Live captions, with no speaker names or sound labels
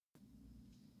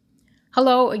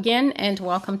Hello again, and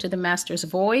welcome to the Master's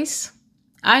Voice.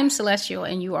 I'm Celestial,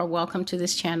 and you are welcome to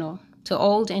this channel. To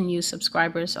old and new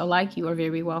subscribers alike, you are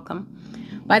very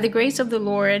welcome. By the grace of the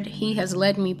Lord, He has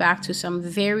led me back to some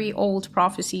very old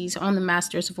prophecies on the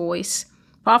Master's Voice.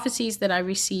 Prophecies that I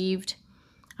received,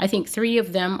 I think 3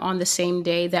 of them on the same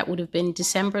day. That would have been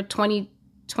December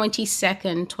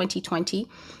 22nd, 2020.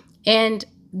 And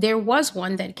there was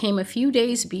one that came a few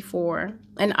days before,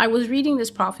 and I was reading this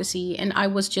prophecy and I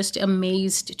was just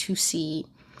amazed to see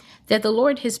that the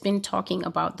Lord has been talking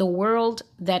about the world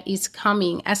that is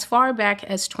coming as far back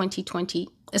as 2020,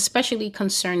 especially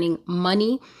concerning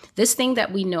money, this thing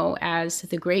that we know as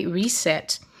the Great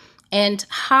Reset, and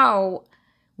how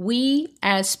we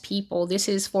as people, this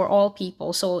is for all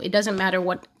people, so it doesn't matter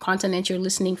what continent you're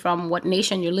listening from, what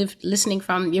nation you're listening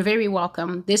from, you're very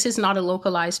welcome. This is not a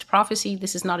localized prophecy.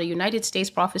 This is not a United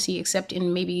States prophecy, except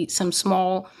in maybe some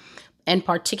small and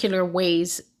particular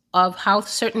ways of how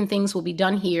certain things will be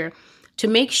done here to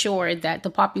make sure that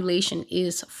the population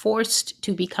is forced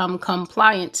to become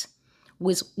compliant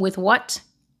with what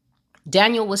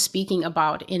Daniel was speaking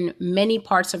about in many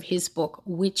parts of his book,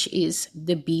 which is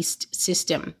the beast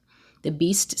system. The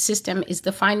beast system is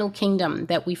the final kingdom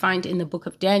that we find in the book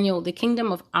of Daniel, the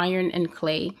kingdom of iron and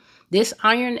clay. This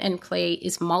iron and clay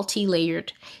is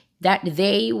multi-layered, that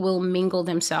they will mingle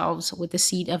themselves with the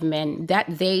seed of men.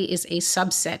 That they is a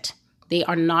subset. They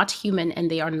are not human and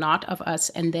they are not of us.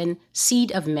 And then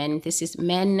seed of men, this is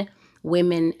men,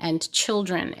 women, and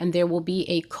children. And there will be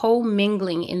a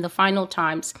co-mingling in the final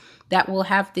times that will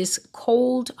have this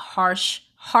cold, harsh,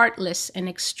 heartless, and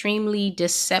extremely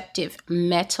deceptive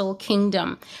metal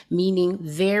kingdom, meaning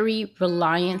very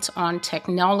reliant on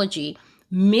technology,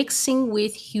 mixing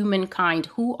with humankind,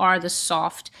 who are the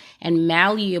soft and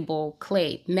malleable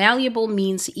clay. Malleable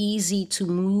means easy to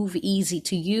move, easy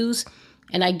to use.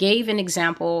 And I gave an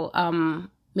example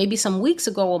maybe some weeks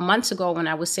ago or months ago when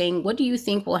I was saying, what do you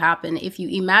think will happen if you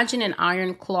imagine an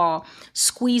iron claw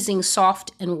squeezing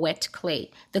soft and wet clay?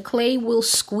 The clay will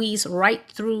squeeze right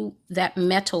through that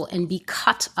metal and be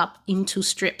cut up into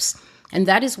strips. And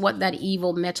that is what that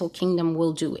evil metal kingdom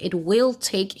will do. It will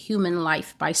take human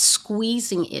life by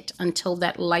squeezing it until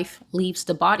that life leaves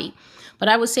the body. But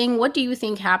I was saying, what do you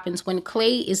think happens when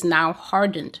clay is now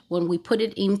hardened, when we put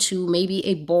it into maybe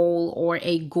a bowl or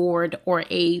a gourd or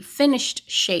a finished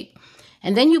shape?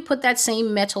 And then you put that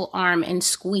same metal arm and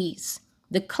squeeze.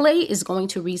 The clay is going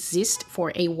to resist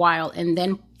for a while, and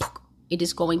then it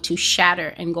is going to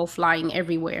shatter and go flying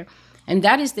everywhere. And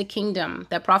that is the kingdom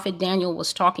that Prophet Daniel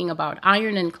was talking about,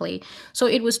 iron and clay. So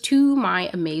it was to my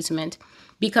amazement,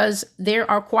 because there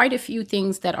are quite a few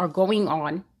things that are going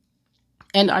on.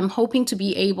 And I'm hoping to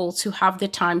be able to have the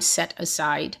time set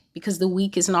aside, because the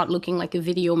week is not looking like a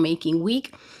video making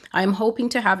week. I'm hoping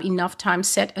to have enough time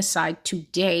set aside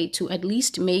today to at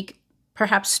least make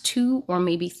perhaps 2 or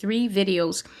maybe 3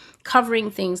 videos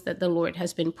covering things that the Lord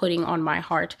has been putting on my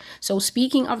heart. So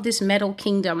speaking of this metal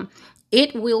kingdom,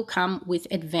 it will come with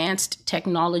advanced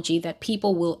technology that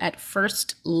people will at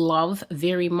first love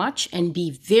very much and be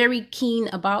very keen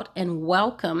about and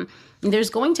welcome. And there's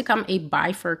going to come a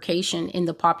bifurcation in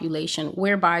the population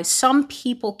whereby some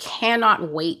people cannot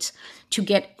wait to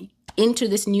get into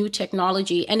this new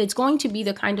technology. And it's going to be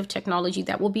the kind of technology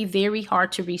that will be very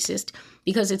hard to resist,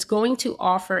 because it's going to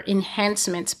offer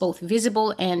enhancements, both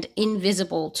visible and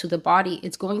invisible, to the body.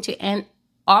 It's going to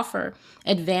offer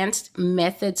advanced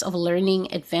methods of learning,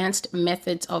 advanced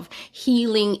methods of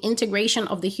healing, integration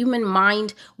of the human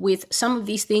mind with some of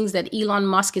these things that Elon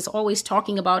Musk is always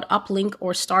talking about, uplink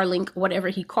or Starlink, whatever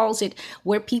he calls it,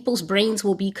 where people's brains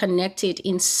will be connected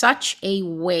in such a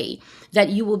way that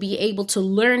you will be able to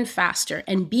learn faster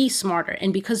and be smarter.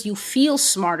 And because you feel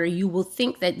smarter, you will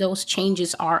think that those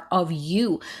changes are of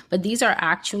you. But these are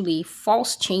actually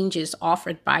false changes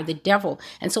offered by the devil.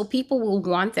 And so people will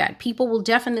want that. People will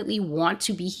definitely want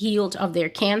to be healed of their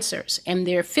cancers and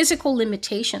their physical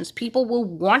limitations. People will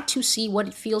want to see what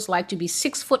it feels like to be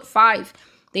 6'5".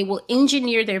 They will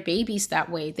engineer their babies that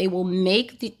way. They will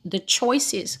make the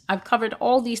choices. I've covered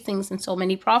all these things in so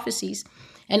many prophecies.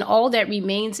 And all that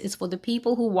remains is for the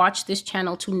people who watch this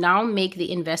channel to now make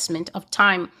the investment of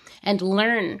time and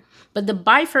learn. But the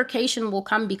bifurcation will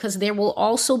come because there will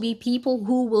also be people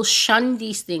who will shun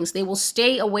these things. They will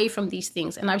stay away from these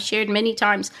things. And I've shared many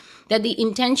times that the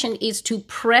intention is to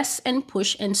press and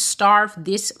push and starve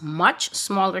this much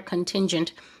smaller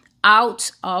contingent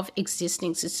out of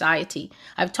existing society.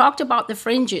 I've talked about the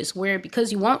fringes, where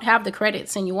because you won't have the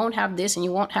credits and you won't have this and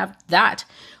you won't have that,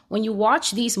 when you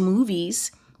watch these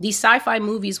movies, these sci-fi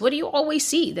movies, what do you always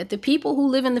see? That the people who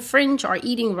live in the fringe are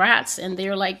eating rats, and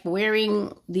they're like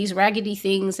wearing these raggedy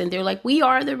things, and they're like, we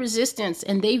are the resistance.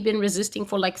 And they've been resisting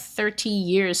for like 30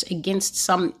 years against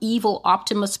some evil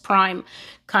Optimus Prime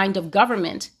kind of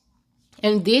government.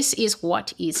 And this is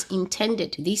what is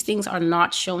intended. These things are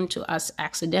not shown to us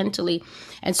accidentally.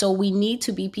 And so we need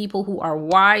to be people who are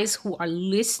wise, who are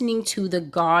listening to the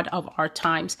God of our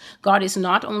times. God is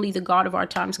not only the God of our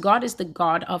times, God is the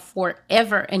God of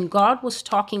forever. And God was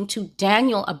talking to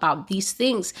Daniel about these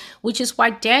things, which is why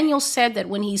Daniel said that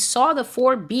when he saw the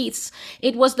four beasts,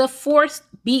 it was the fourth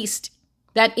beast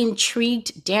that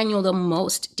intrigued Daniel the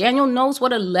most. Daniel knows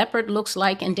what a leopard looks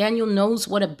like, and Daniel knows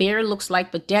what a bear looks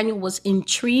like, but Daniel was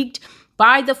intrigued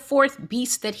by the fourth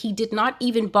beast that he did not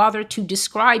even bother to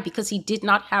describe because he did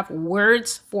not have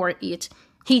words for it.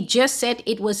 He just said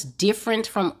it was different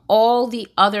from all the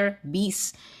other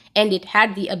beasts, and it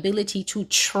had the ability to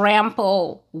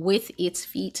trample with its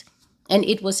feet, and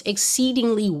it was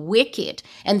exceedingly wicked,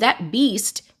 and that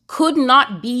beast could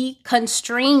not be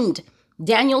constrained.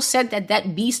 Daniel said that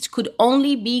that beast could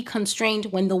only be constrained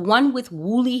when the one with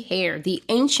woolly hair, the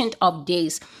Ancient of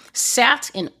Days,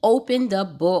 sat and opened the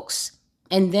books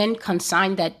and then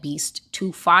consigned that beast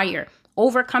to fire.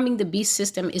 Overcoming the beast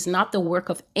system is not the work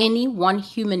of any one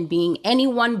human being, any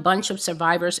one bunch of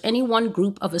survivors, any one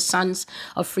group of sons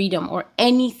of freedom, or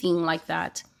anything like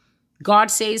that. God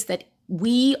says that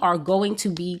we are going to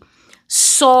be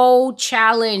so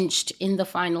challenged in the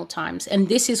final times. And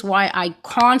this is why I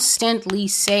constantly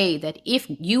say that if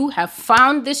you have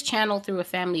found this channel through a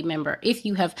family member, if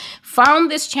you have found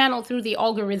this channel through the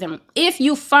algorithm, if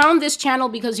you found this channel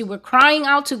because you were crying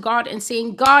out to God and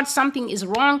saying, God, something is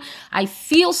wrong. I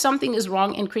feel something is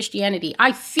wrong in Christianity.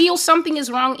 I feel something is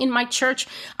wrong in my church.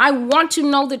 I want to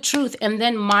know the truth. And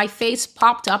then my face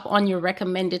popped up on your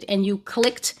recommended and you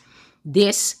clicked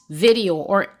this video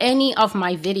or any of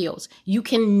my videos. You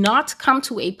cannot come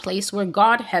to a place where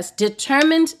God has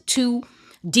determined to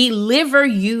deliver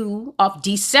you of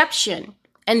deception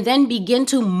and then begin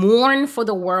to mourn for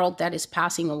the world that is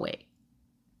passing away.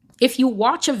 If you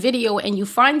watch a video and you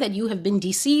find that you have been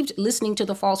deceived listening to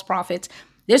the false prophets,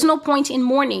 there's no point in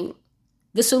mourning.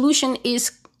 The solution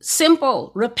is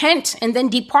simple: repent and then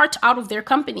depart out of their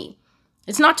company.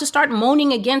 It's not to start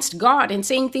moaning against God and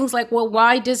saying things like, well,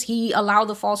 why does he allow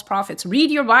the false prophets?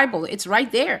 Read your Bible. It's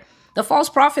right there. The false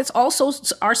prophets also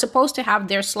are supposed to have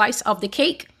their slice of the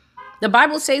cake. The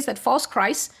Bible says that false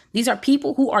Christs, these are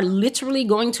people who are literally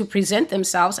going to present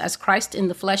themselves as Christ in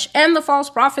the flesh, and the false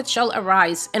prophets shall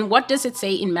arise. And what does it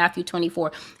say in Matthew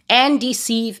 24? And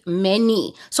deceive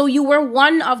many. So you were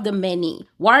one of the many.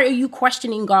 Why are you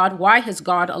questioning God? Why has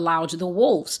God allowed the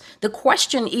wolves? The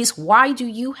question is, why do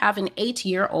you have an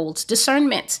 8-year-old's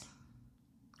discernment?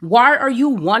 Why are you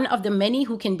one of the many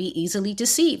who can be easily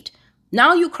deceived?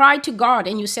 Now you cried to God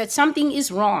and you said something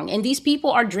is wrong and these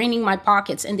people are draining my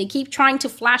pockets and they keep trying to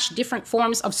flash different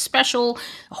forms of special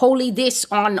holy this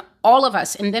on all of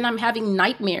us. And then I'm having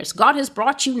nightmares. God has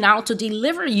brought you now to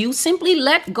deliver you. Simply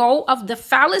let go of the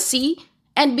fallacy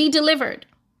and be delivered.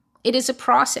 It is a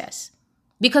process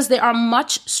because there are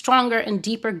much stronger and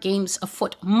deeper games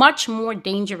afoot, much more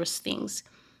dangerous things.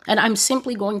 And I'm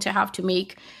simply going to have to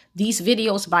make these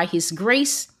videos by His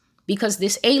grace, because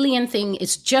this alien thing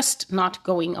is just not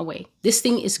going away. This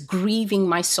thing is grieving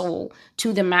my soul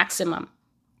to the maximum.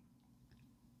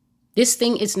 This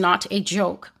thing is not a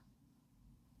joke.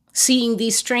 Seeing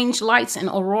these strange lights and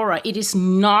aurora, it is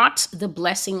not the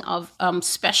blessing of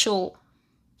special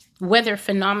weather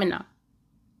phenomena.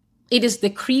 It is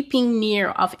the creeping near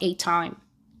of a time.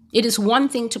 It is one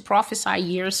thing to prophesy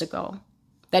years ago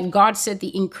that God said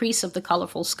the increase of the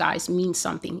colorful skies means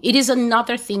something. It is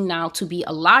another thing now to be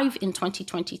alive in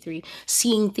 2023,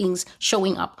 seeing things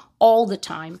showing up all the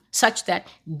time, such that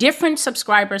different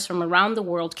subscribers from around the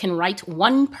world can write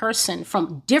one person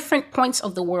from different points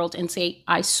of the world and say,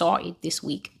 I saw it this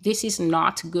week. This is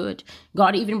not good.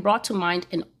 God even brought to mind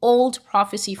an old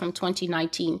prophecy from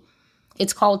 2019.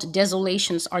 It's called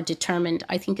Desolations Are Determined.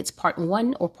 I think it's part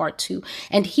 1 or part 2.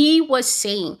 And he was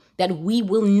saying that we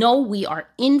will know we are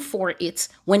in for it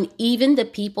when even the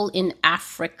people in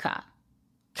Africa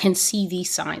can see these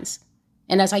signs.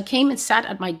 And as I came and sat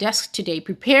at my desk today,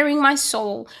 preparing my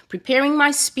soul, preparing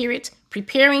my spirit,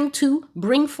 preparing to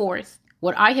bring forth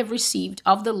what I have received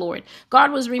of the Lord,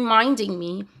 God was reminding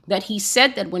me that He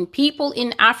said that when people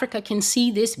in Africa can see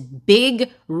this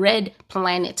big red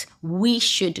planet, we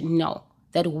should know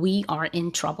that we are in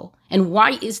trouble. And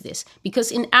why is this?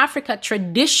 Because in Africa,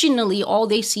 traditionally, all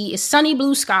they see is sunny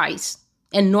blue skies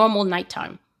and normal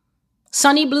nighttime.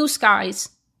 Sunny blue skies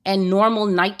and normal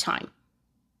nighttime.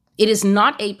 It is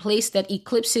not a place that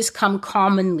eclipses come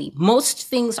commonly. Most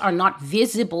things are not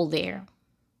visible there.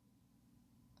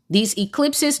 These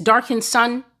eclipses, darkened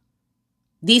sun,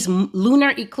 these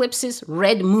lunar eclipses,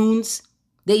 red moons,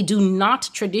 they do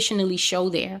not traditionally show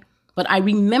there. But I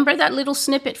remember that little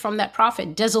snippet from that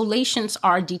prophet. Desolations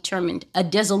are determined. A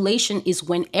desolation is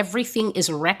when everything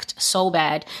is wrecked so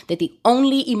bad that the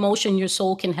only emotion your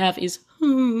soul can have is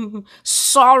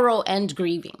sorrow and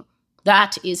grieving.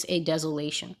 That is a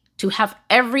desolation. To have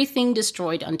everything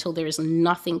destroyed until there is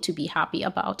nothing to be happy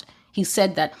about. He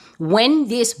said that when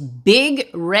this big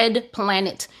red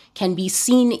planet can be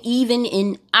seen even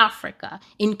in Africa,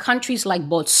 in countries like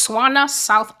Botswana,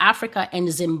 South Africa,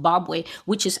 and Zimbabwe,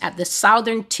 which is at the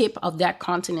southern tip of that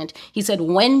continent, he said,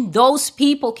 when those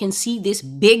people can see this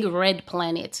big red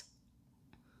planet,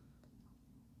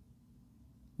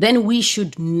 then we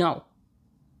should know.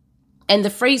 And the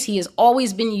phrase he has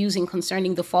always been using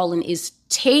concerning the fallen is,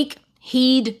 take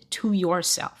heed to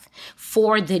yourself,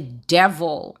 for the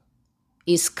devil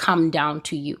is come down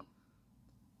to you.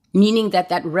 Meaning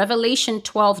that Revelation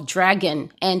 12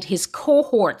 dragon and his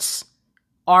cohorts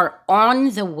are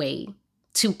on the way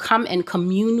to come and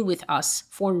commune with us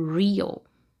for real,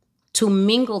 to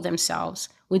mingle themselves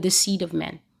with the seed of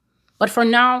men. But for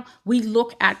now, we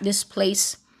look at this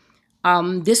place.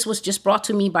 This was just brought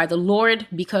to me by the Lord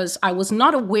because I was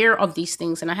not aware of these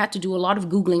things and I had to do a lot of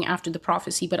Googling after the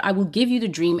prophecy, but I will give you the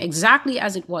dream exactly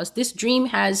as it was. This dream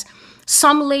has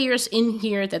some layers in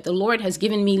here that the Lord has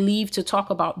given me leave to talk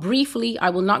about briefly.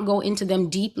 I will not go into them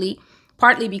deeply,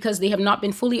 partly because they have not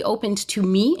been fully opened to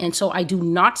me, and so I do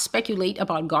not speculate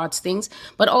about God's things,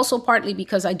 but also partly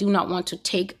because I do not want to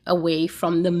take away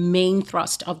from the main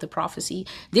thrust of the prophecy.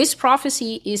 This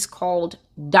prophecy is called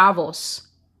Davos.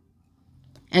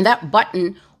 And that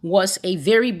button was a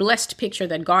very blessed picture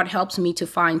that God helps me to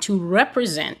find to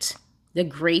represent the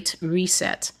Great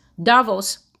Reset.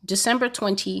 Davos, December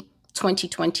 20,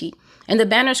 2020. And the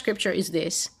banner scripture is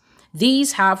this: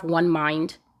 these have one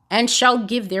mind and shall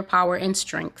give their power and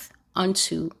strength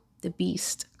unto the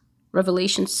beast.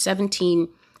 Revelation 17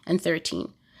 and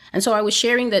 13. And so I was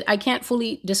sharing that I can't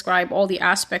fully describe all the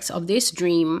aspects of this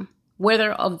dream,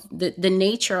 whether of the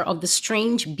nature of the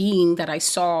strange being that I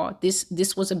saw.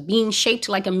 This was a being shaped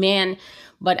like a man,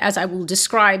 but as I will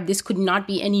describe, this could not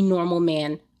be any normal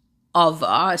man of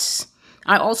us.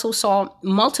 I also saw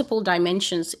multiple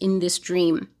dimensions in this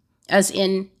dream, as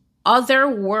in other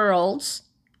worlds,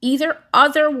 either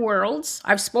other worlds.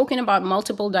 I've spoken about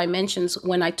multiple dimensions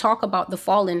when I talk about the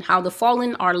fallen, how the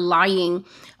fallen are lying.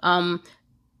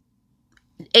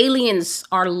 Aliens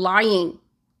are lying.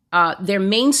 Their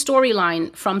main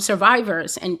storyline from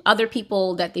survivors and other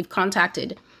people that they've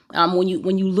contacted, when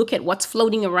you look at what's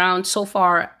floating around so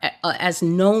far as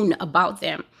known about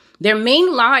them, their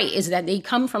main lie is that they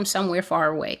come from somewhere far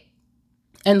away.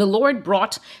 And the Lord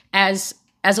brought as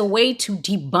a way to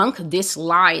debunk this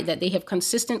lie that they have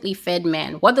consistently fed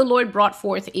man. What the Lord brought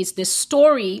forth is the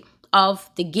story of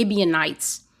the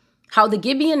Gibeonites. How the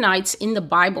Gibeonites in the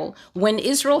Bible, when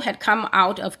Israel had come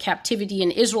out of captivity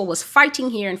and Israel was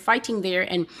fighting here and fighting there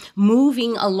and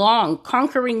moving along,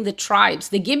 conquering the tribes,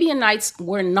 the Gibeonites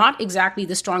were not exactly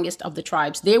the strongest of the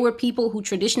tribes. They were people who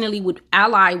traditionally would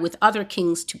ally with other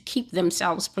kings to keep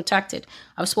themselves protected.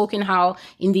 I've spoken how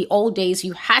in the old days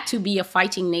you had to be a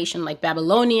fighting nation like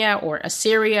Babylonia or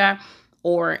Assyria,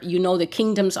 or, the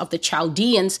kingdoms of the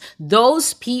Chaldeans.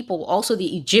 Those people, also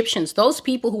the Egyptians, those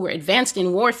people who were advanced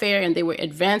in warfare and they were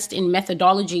advanced in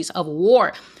methodologies of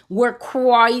war, were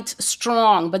quite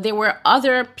strong. But there were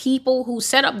other people who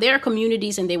set up their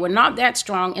communities and they were not that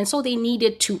strong. And so they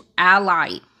needed to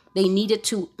ally. They needed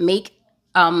to make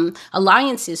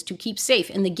alliances to keep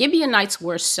safe. And the Gibeonites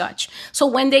were such. So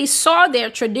when they saw their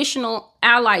traditional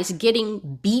allies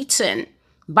getting beaten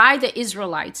by the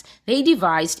Israelites, they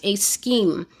devised a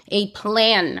scheme, a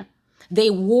plan. They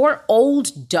wore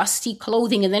old, dusty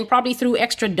clothing and then probably threw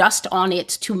extra dust on it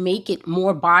to make it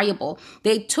more buyable.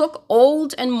 They took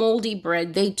old and moldy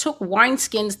bread. They took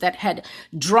wineskins that had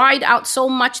dried out so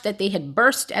much that they had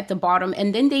burst at the bottom.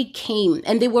 And then they came,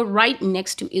 and they were right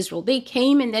next to Israel. They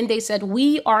came and then they said,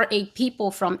 we are a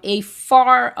people from a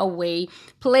far away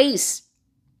place.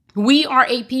 We are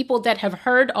a people that have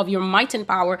heard of your might and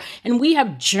power, and we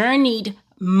have journeyed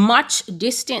much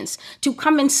distance to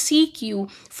come and seek you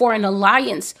for an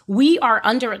alliance. We are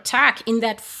under attack in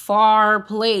that far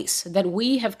place that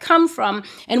we have come from,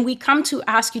 and we come to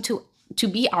ask you to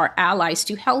be our allies,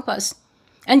 to help us.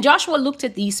 And Joshua looked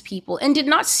at these people and did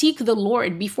not seek the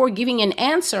Lord before giving an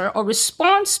answer or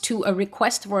response to a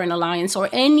request for an alliance or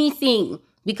anything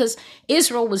because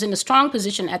Israel was in a strong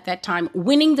position at that time,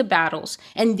 winning the battles.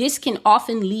 And this can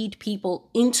often lead people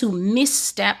into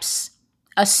missteps,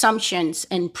 assumptions,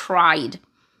 and pride.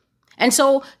 And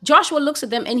so Joshua looks at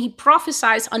them and he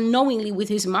prophesies unknowingly with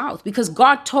his mouth, because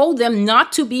God told them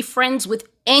not to be friends with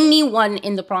anyone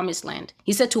in the promised land.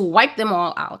 He said to wipe them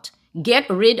all out. Get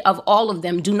rid of all of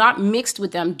them. Do not mix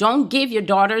with them. Don't give your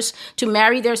daughters to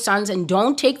marry their sons, and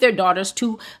don't take their daughters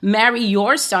to marry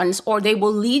your sons, or they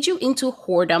will lead you into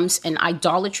whoredoms and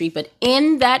idolatry. But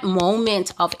in that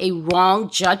moment of a wrong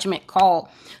judgment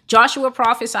call, Joshua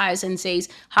prophesies and says,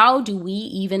 how do we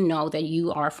even know that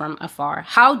you are from afar?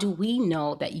 How do we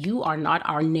know that you are not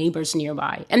our neighbors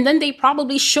nearby? And then they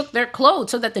probably shook their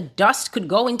clothes so that the dust could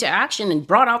go into action, and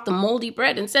brought out the moldy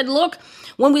bread and said, look,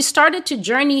 when we started to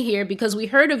journey here, because we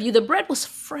heard of you, the bread was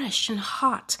fresh and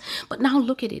hot. But now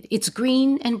look at it. It's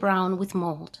green and brown with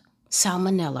mold,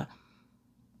 salmonella.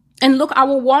 And look,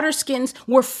 our water skins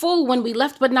were full when we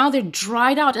left, but now they're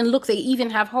dried out. And look, they even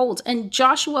have holes. And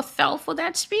Joshua fell for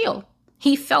that spiel.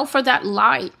 He fell for that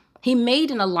lie. He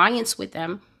made an alliance with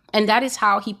them. And that is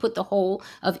how he put the whole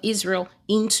of Israel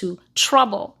into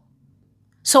trouble.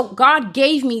 So God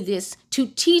gave me this to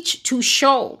teach, to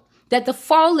show that the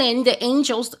fallen, the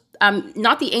angels,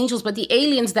 not the angels, but the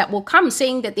aliens that will come,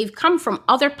 saying that they've come from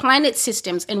other planet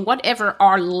systems and whatever,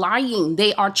 are lying.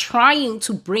 They are trying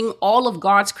to bring all of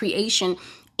God's creation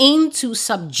into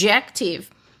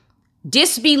subjective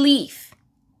disbelief,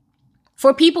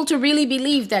 for people to really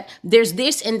believe that there's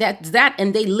this and that,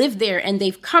 and they live there and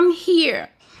they've come here.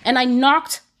 And I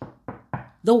knocked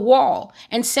the wall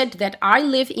and said that I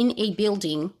live in a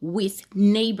building with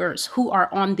neighbors who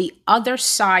are on the other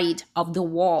side of the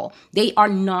wall. They are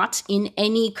not in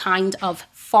any kind of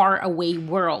far away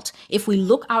world. If we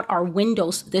look out our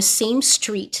windows, the same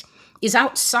street is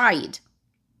outside.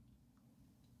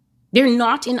 They're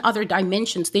not in other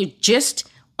dimensions. They're just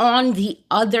on the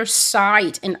other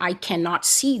side, and I cannot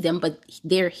see them, but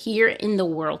they're here in the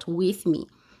world with me.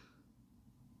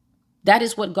 That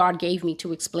is what God gave me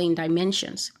to explain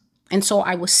dimensions. And so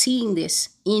I was seeing this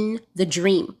in the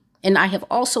dream. And I have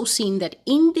also seen that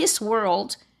in this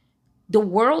world, the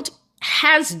world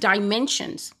has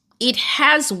dimensions. It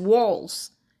has walls.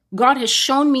 God has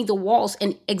shown me the walls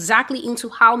and exactly into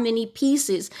how many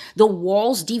pieces the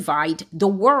walls divide the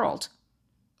world.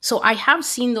 So I have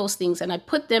seen those things, and I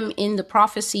put them in the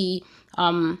prophecy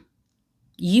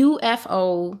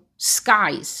UFO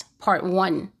skies, part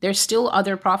 1. There's still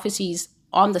other prophecies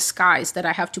on the skies that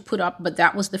I have to put up, but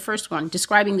that was the first one,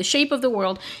 describing the shape of the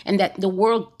world and that the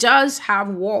world does have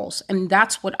walls. And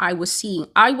that's what I was seeing.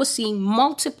 I was seeing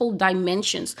multiple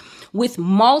dimensions with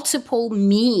multiple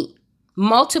me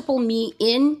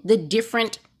in the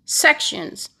different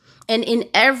sections. And in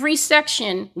every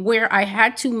section where I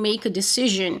had to make a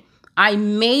decision, I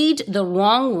made the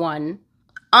wrong one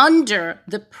under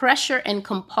the pressure and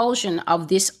compulsion of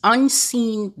this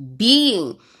unseen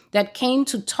being that came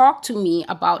to talk to me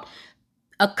about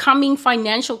a coming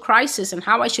financial crisis and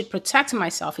how I should protect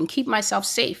myself and keep myself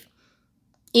safe.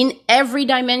 In every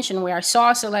dimension where I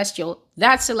saw a celestial,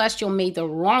 that celestial made the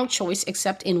wrong choice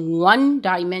except in one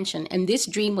dimension. And this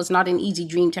dream was not an easy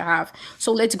dream to have.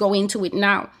 So let's go into it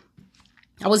now.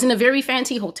 I was in a very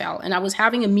fancy hotel and I was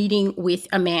having a meeting with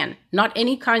a man, not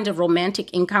any kind of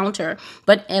romantic encounter,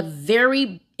 but a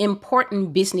very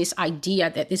important business idea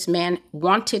that this man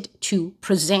wanted to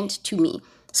present to me.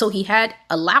 So he had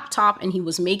a laptop and he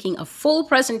was making a full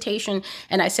presentation.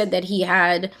 And I said that he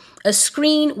had a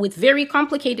screen with very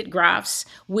complicated graphs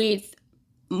with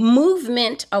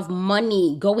movement of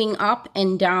money going up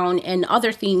and down and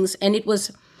other things. And it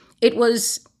was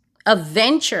a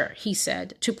venture, he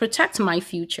said, to protect my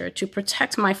future, to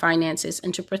protect my finances,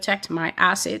 and to protect my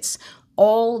assets,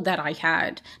 all that I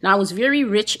had. Now, I was very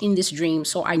rich in this dream,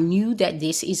 so I knew that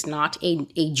this is not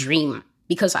a dream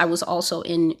because I was also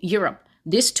in Europe.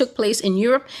 This took place in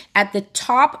Europe at the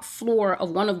top floor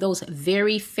of one of those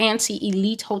very fancy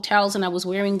elite hotels. And I was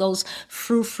wearing those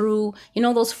frou-frou,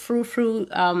 those frou-frou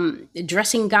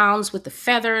dressing gowns with the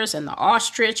feathers and the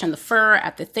ostrich and the fur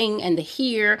at the thing and the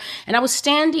hair. And I was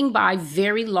standing by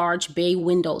very large bay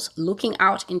windows, looking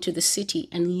out into the city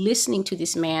and listening to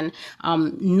this man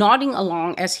nodding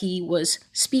along as he was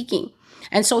speaking.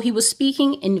 And so he was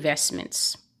speaking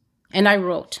investments. And I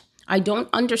wrote, I don't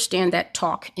understand that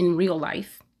talk in real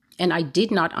life, and I did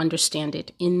not understand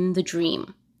it in the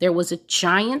dream. There was a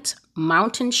giant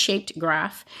mountain-shaped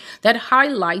graph that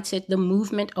highlighted the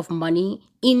movement of money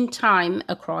in time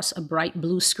across a bright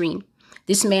blue screen.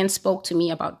 This man spoke to me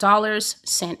about dollars,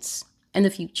 cents, and the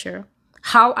future,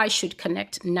 how I should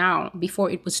connect now before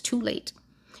it was too late.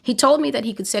 He told me that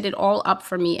he could set it all up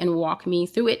for me and walk me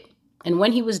through it. And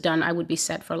when he was done, I would be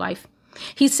set for life.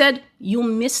 He said, "You'll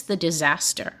miss the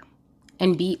disaster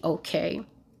and be okay."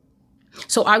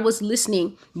 So I was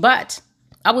listening, but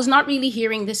I was not really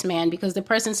hearing this man because the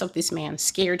presence of this man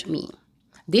scared me.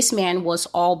 This man was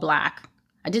all black.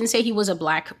 I didn't say he was a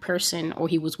black person or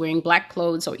he was wearing black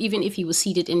clothes or even if he was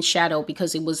seated in shadow,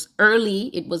 because it was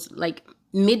early. It was like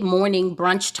mid-morning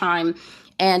brunch time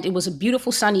and it was a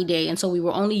beautiful sunny day. And so we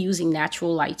were only using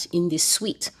natural light in this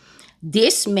suite.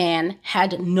 This man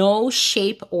had no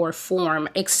shape or form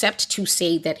except to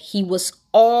say that he was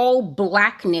all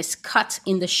blackness cut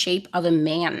in the shape of a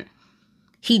man.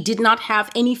 He did not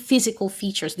have any physical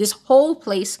features. This whole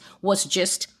place was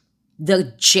just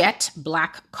the jet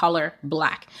black color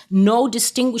black. No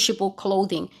distinguishable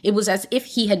clothing. It was as if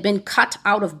he had been cut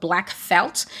out of black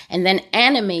felt and then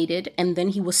animated, and then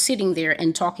he was sitting there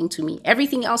and talking to me.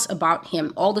 Everything else about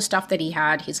him, all the stuff that he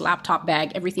had, his laptop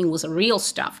bag, everything was real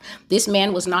stuff. This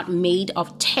man was not made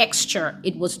of texture.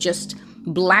 It was just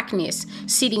blackness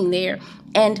sitting there.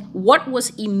 And what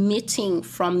was emitting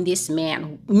from this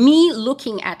man, me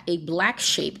looking at a black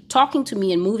shape, talking to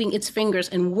me and moving its fingers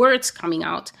and words coming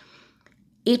out,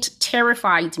 it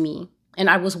terrified me. And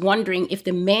I was wondering if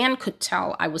the man could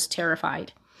tell I was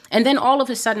terrified. And then all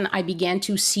of a sudden, I began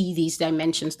to see these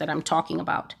dimensions that I'm talking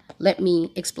about. Let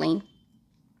me explain.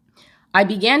 I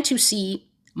began to see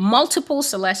multiple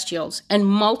celestials and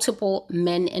multiple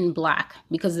men in black,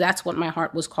 because that's what my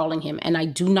heart was calling him. And I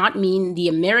do not mean the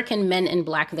American men in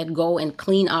black that go and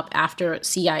clean up after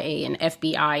CIA and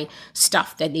FBI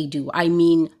stuff that they do. I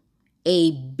mean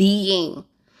a being.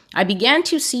 I began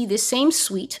to see this same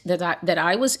suite that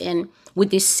I was in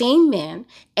with this same man.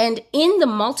 And in the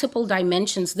multiple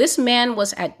dimensions, this man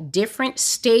was at different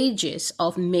stages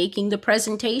of making the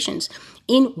presentations.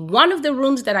 In one of the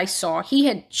rooms that I saw, he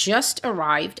had just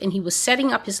arrived and he was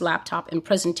setting up his laptop and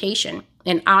presentation.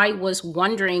 And I was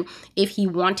wondering if he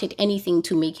wanted anything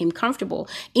to make him comfortable.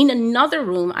 In another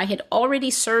room, I had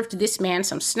already served this man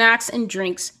some snacks and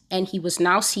drinks, and he was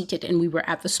now seated and we were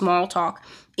at the small talk.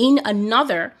 In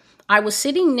another, I was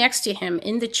sitting next to him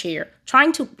in the chair,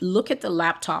 trying to look at the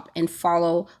laptop and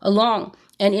follow along.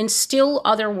 And in still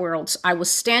other worlds, I was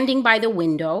standing by the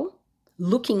window,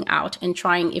 looking out and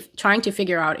trying to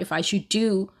figure out if I should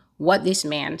do what this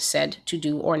man said to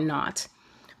do or not.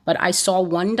 But I saw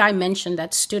one dimension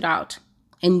that stood out,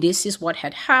 and this is what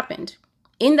had happened.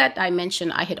 In that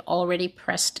dimension, I had already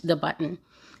pressed the button.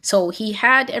 So he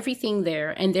had everything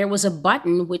there, and there was a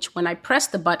button, which when I press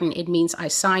the button, it means I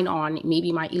sign on,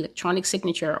 maybe my electronic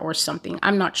signature or something.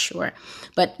 I'm not sure.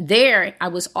 But there, I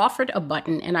was offered a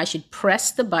button, and I should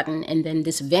press the button, and then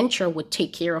this venture would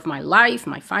take care of my life,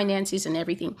 my finances, and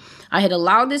everything. I had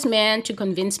allowed this man to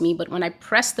convince me, but when I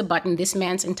pressed the button, this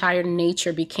man's entire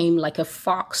nature became like a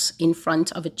fox in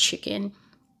front of a chicken.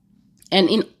 And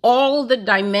in all the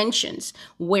dimensions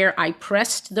where I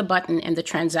pressed the button and the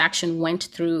transaction went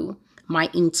through, my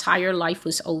entire life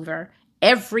was over.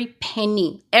 Every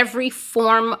penny, every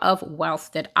form of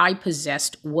wealth that I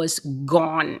possessed was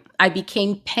gone. I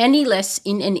became penniless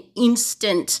in an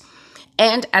instant.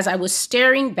 And as I was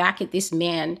staring back at this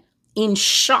man in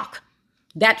shock,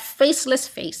 that faceless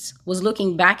face was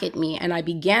looking back at me, and I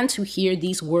began to hear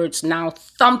these words now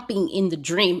thumping in the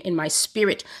dream in my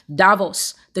spirit.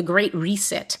 Davos, the great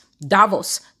reset.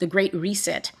 Davos, the great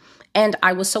reset. And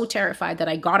I was so terrified that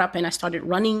I got up and I started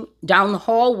running down the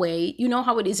hallway. You know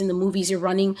how it is in the movies, you're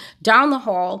running down the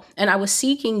hall. And I was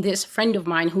seeking this friend of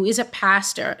mine who is a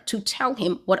pastor to tell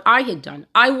him what I had done.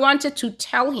 I wanted to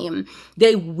tell him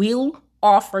they will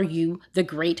offer you the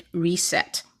great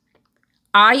reset.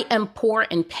 I am poor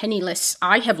and penniless.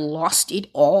 I have lost it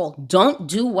all. Don't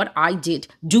do what I did.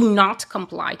 Do not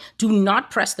comply. Do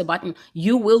not press the button.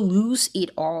 You will lose it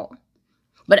all.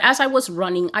 But as I was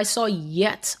running, I saw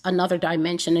yet another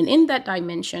dimension. And in that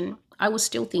dimension, I was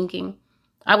still thinking.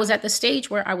 I was at the stage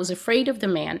where I was afraid of the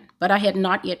man, but I had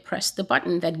not yet pressed the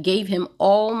button that gave him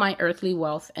all my earthly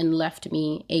wealth and left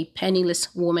me a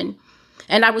penniless woman.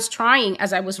 And I was trying,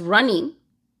 as I was running,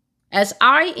 as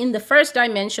I, in the first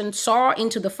dimension, saw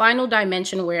into the final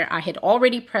dimension where I had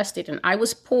already pressed it and I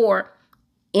was poor.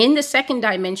 In the second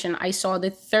dimension, I saw the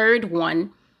third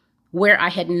one where I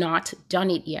had not done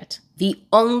it yet. The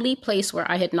only place where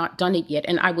I had not done it yet.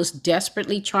 And I was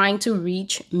desperately trying to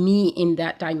reach me in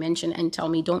that dimension and tell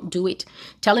me, don't do it.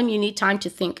 Tell him you need time to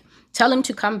think. Tell him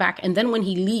to come back. And then when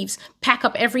he leaves, pack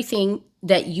up everything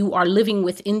that you are living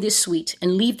with in this suite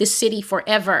and leave the city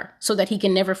forever so that he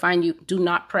can never find you. Do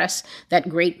not press that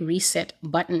great reset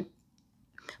button.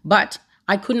 But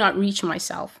I could not reach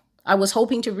myself. I was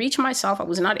hoping to reach myself. I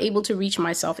was not able to reach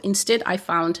myself. Instead, I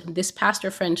found this pastor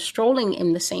friend strolling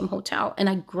in the same hotel, and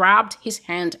I grabbed his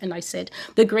hand and I said,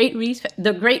 the great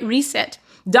reset,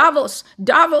 Davos,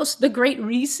 Davos, the great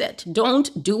reset.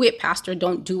 Don't do it, pastor.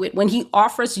 Don't do it. When he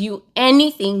offers you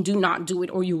anything, do not do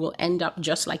it, or you will end up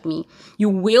just like me. You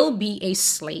will be a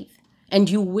slave and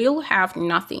you will have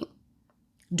nothing.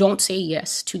 Don't say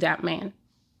yes to that man.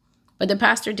 But the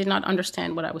pastor did not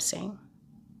understand what I was saying,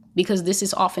 because this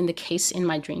is often the case in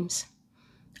my dreams.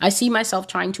 I see myself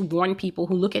trying to warn people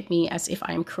who look at me as if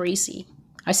I am crazy.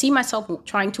 I see myself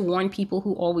trying to warn people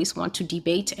who always want to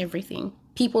debate everything.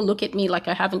 People look at me like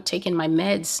I haven't taken my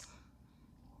meds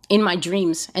in my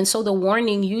dreams. And so the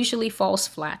warning usually falls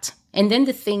flat. And then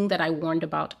the thing that I warned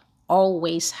about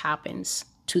always happens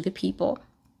to the people.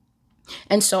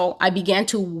 And so I began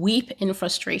to weep in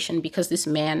frustration because this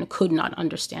man could not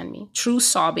understand me. True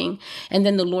sobbing. And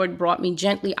then the Lord brought me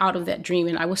gently out of that dream.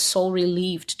 And I was so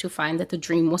relieved to find that the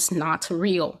dream was not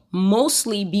real.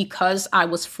 Mostly because I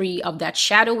was free of that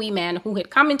shadowy man who had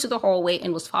come into the hallway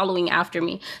and was following after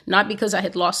me. Not because I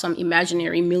had lost some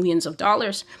imaginary millions of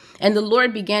dollars. And the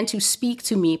Lord began to speak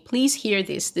to me. Please hear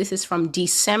this. This is from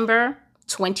December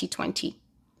 2020.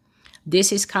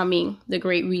 This is coming, the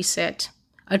Great Reset.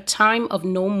 A time of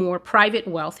no more private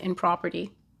wealth and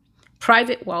property.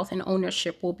 Private wealth and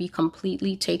ownership will be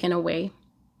completely taken away.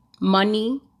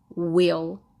 Money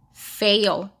will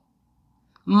fail.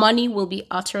 Money will be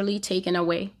utterly taken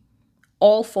away.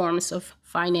 All forms of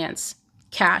finance,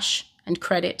 cash and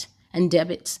credit and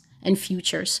debits and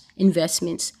futures,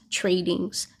 investments,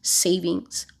 tradings,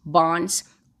 savings, bonds,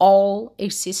 all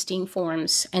existing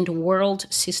forms and world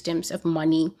systems of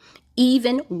money,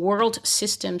 even world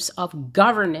systems of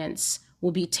governance,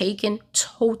 will be taken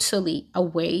totally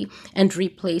away and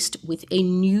replaced with a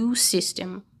new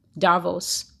system,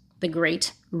 Davos, the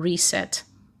Great Reset.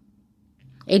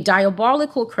 A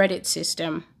diabolical credit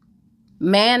system,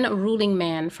 man ruling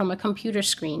man from a computer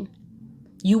screen.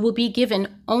 You will be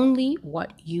given only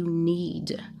what you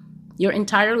need. Your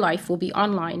entire life will be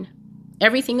online.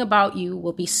 Everything about you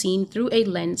will be seen through a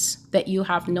lens that you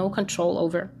have no control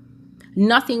over.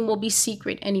 Nothing will be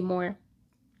secret anymore.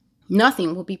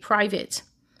 Nothing will be private.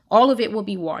 All of it will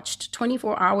be watched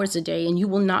 24 hours a day, and you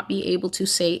will not be able to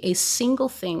say a single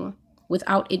thing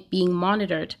without it being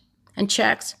monitored and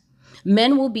checked.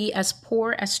 Men will be as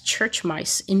poor as church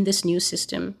mice in this new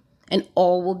system, and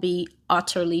all will be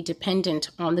utterly dependent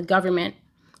on the government.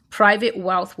 Private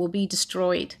wealth will be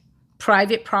destroyed.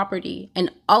 Private property and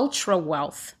ultra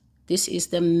wealth. This is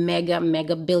the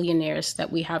mega billionaires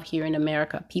that we have here in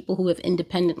America. People who have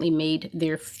independently made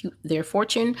their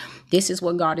fortune. This is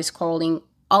what God is calling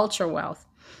ultra wealth.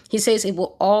 He says it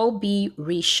will all be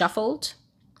reshuffled,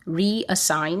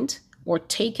 reassigned, or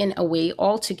taken away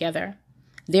altogether.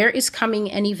 There is coming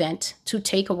an event to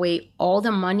take away all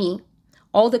the money,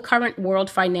 all the current world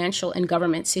financial and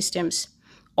government systems.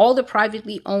 All the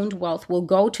privately owned wealth will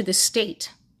go to the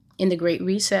state in the Great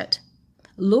Reset.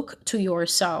 Look to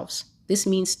yourselves. This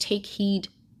means take heed,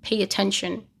 pay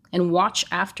attention, and watch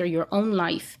after your own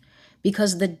life,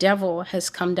 because the devil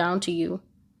has come down to you.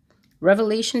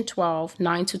 Revelation 12,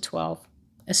 9-12,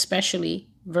 especially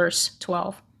verse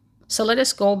 12. So let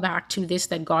us go back to this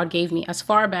that God gave me as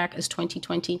far back as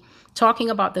 2020, talking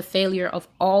about the failure of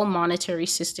all monetary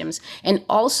systems and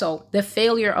also the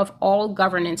failure of all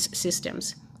governance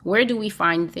systems. Where do we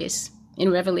find this? In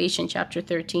Revelation chapter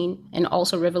 13 and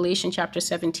also Revelation chapter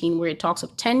 17, where it talks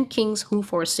of 10 kings who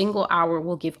for a single hour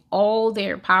will give all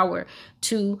their power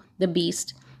to the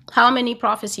beast. How many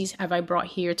prophecies have I brought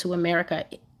here to America?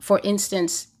 For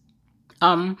instance,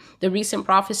 the recent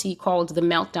prophecy called the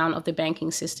meltdown of the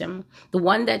banking system, the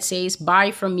one that says,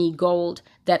 buy from me gold,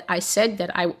 that I said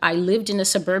that I lived in a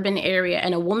suburban area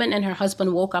and a woman and her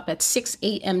husband woke up at 6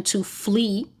 a.m. to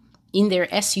flee in their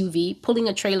SUV, pulling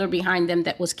a trailer behind them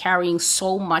that was carrying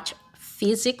so much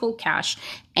physical cash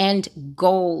and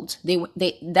gold.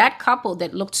 That couple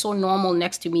that looked so normal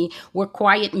next to me were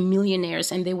quiet millionaires,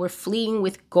 and they were fleeing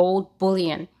with gold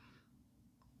bullion.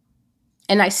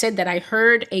 And I said that I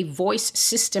heard a voice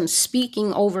system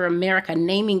speaking over America,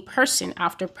 naming person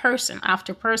after person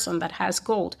after person that has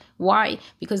gold. Why?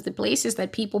 Because the places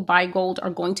that people buy gold are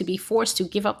going to be forced to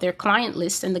give up their client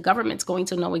list, and the government's going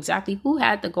to know exactly who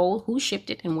had the gold, who shipped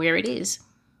it, and where it is.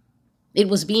 It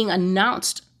was being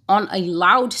announced on a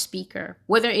loudspeaker,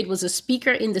 whether it was a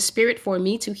speaker in the spirit for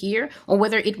me to hear, or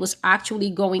whether it was actually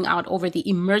going out over the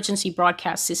emergency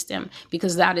broadcast system,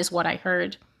 because that is what I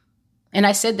heard. And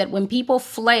I said that when people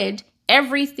fled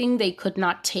everything they could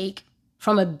not take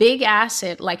from a big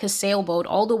asset like a sailboat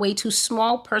all the way to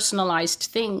small personalized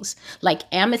things like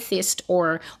amethyst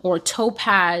or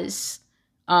topaz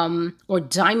or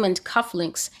diamond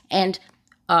cufflinks and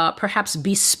perhaps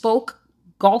bespoke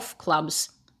golf clubs.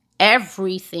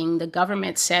 Everything, the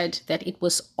government said that it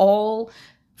was all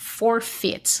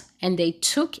forfeit, and they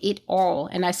took it all.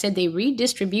 And I said they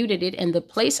redistributed it, and the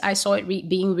place I saw it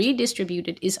being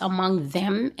redistributed is among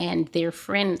them and their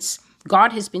friends.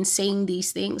 God has been saying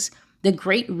these things. The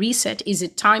Great Reset is a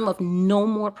time of no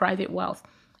more private wealth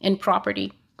and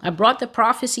property. I brought the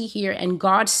prophecy here, and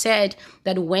God said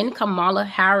that when Kamala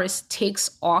Harris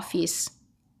takes office,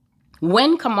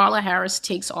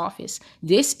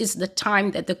 this is the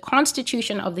time that the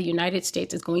Constitution of the United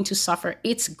States is going to suffer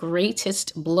its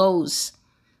greatest blows.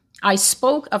 I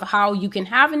spoke of how you can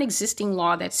have an existing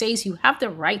law that says you have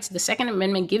the rights. The Second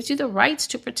Amendment gives you the rights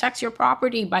to protect your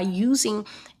property by using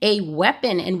a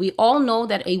weapon. And we all know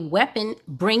that a weapon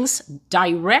brings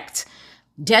direct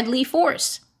deadly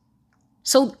force.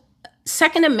 So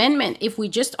Second Amendment, if we're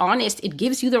just honest, it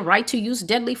gives you the right to use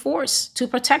deadly force to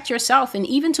protect yourself and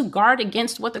even to guard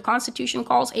against what the Constitution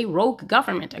calls a rogue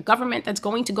government, a government that's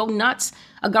going to go nuts,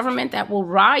 a government that will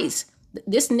rise.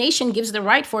 This nation gives the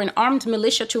right for an armed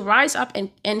militia to rise up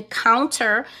and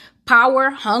counter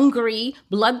power-hungry,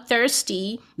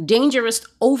 bloodthirsty, dangerous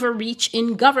overreach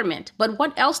in government. But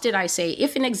what else did I say?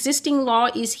 If an existing law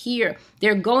is here,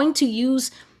 they're going to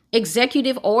use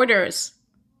executive orders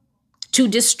to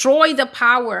destroy the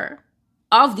power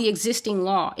of the existing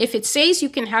law. If it says you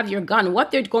can have your gun,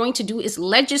 what they're going to do is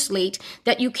legislate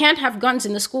that you can't have guns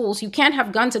in the schools, you can't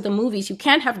have guns at the movies, you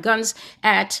can't have guns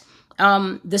at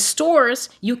the stores,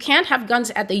 you can't have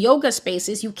guns at the yoga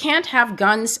spaces, you can't have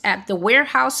guns at the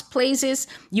warehouse places,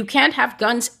 you can't have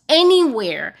guns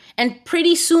anywhere. And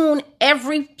pretty soon,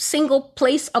 every single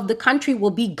place of the country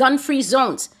will be gun-free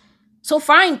zones. So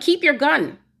fine, keep your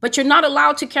gun. But you're not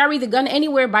allowed to carry the gun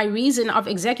anywhere by reason of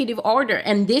executive order.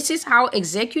 And this is how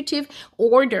executive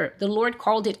order, the Lord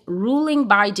called it ruling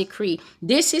by decree.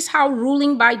 This is how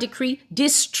ruling by decree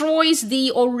destroys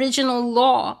the original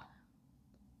law.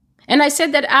 And I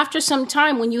said that after some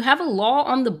time, when you have a law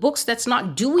on the books that's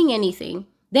not doing anything,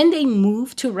 then they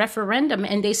move to referendum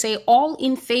and they say all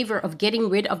in favor of getting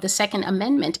rid of the Second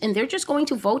Amendment. And they're just going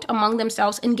to vote among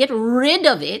themselves and get rid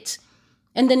of it.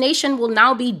 And the nation will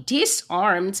now be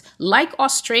disarmed like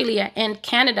Australia and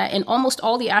Canada and almost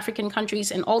all the African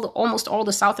countries and almost all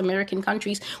the South American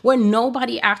countries where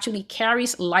nobody actually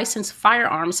carries licensed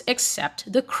firearms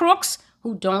except the crooks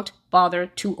who don't bother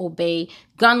to obey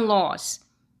gun laws.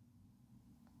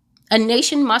 A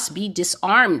nation must be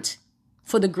disarmed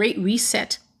for the Great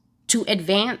Reset to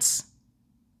advance.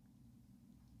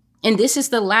 And this is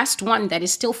the last one that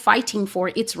is still fighting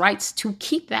for its rights to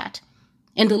keep that.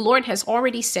 And the Lord has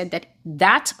already said that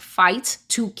that fight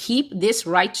to keep this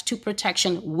right to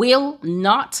protection will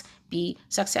not be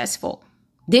successful.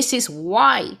 This is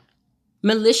why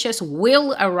militias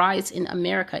will arise in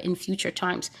America in future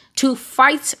times to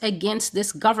fight against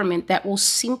this government that will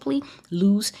simply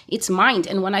lose its mind.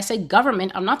 And when I say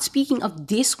government, I'm not speaking of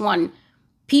this one.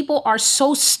 People are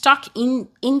so stuck in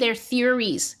their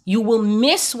theories. You will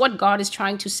miss what God is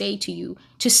trying to say to you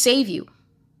to save you.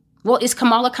 Well, is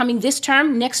Kamala coming this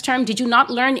term, next term? Did you not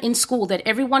learn in school that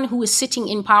everyone who is sitting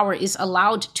in power is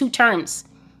allowed 2 terms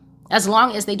as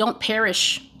long as they don't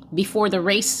perish before the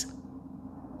race?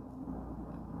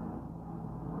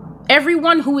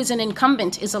 Everyone who is an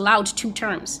incumbent is allowed 2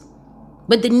 terms.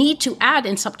 But the need to add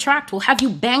and subtract will have you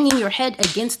banging your head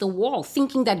against the wall,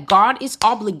 thinking that God is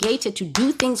obligated to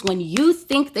do things when you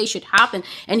think they should happen.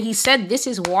 And he said, this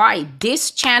is why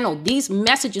this channel, these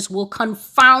messages will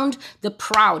confound the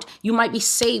proud. You might be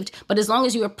saved, but as long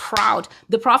as you are proud,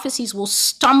 the prophecies will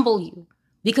stumble you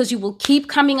because you will keep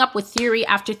coming up with theory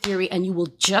after theory and you will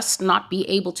just not be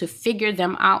able to figure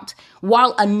them out.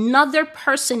 While another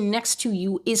person next to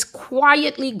you is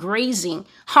quietly grazing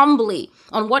humbly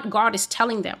on what God is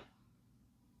telling them.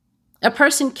 A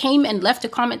person came and left a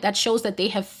comment that shows that they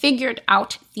have figured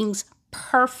out things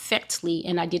perfectly.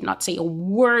 And I did not say a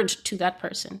word to that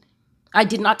person. I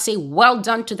did not say well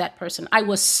done to that person. I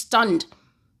was stunned.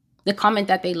 The comment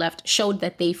that they left showed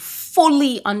that they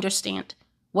fully understand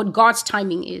what God's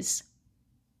timing is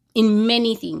in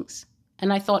many things.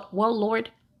 And I thought, well,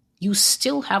 Lord, you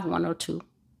still have 1 or 2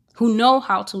 who know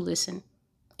how to listen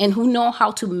and who know how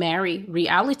to marry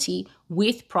reality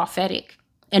with prophetic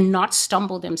and not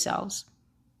stumble themselves.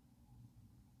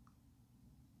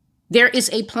 There is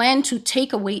a plan to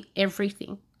take away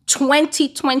everything.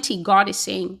 2020, God is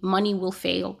saying money will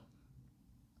fail.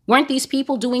 Weren't these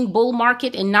people doing bull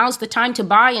market and now's the time to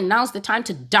buy and now's the time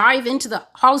to dive into the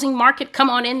housing market? Come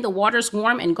on in, the water's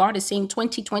warm. And God is saying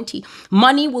 2020,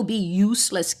 money will be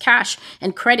useless. Cash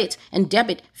and credit and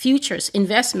debit, futures,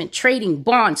 investment, trading,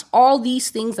 bonds, all these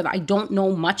things that I don't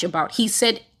know much about. He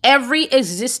said every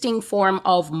existing form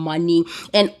of money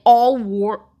and all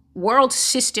world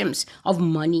systems of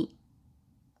money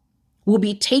will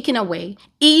be taken away,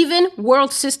 even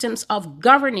world systems of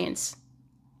governance.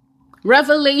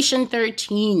 Revelation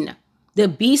 13, the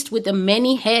beast with the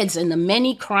many heads and the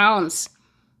many crowns.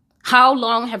 How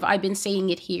long have I been saying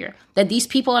it here? That these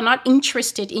people are not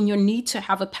interested in your need to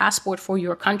have a passport for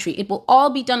your country. It will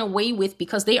all be done away with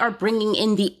because they are bringing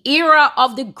in the era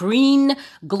of the green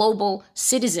global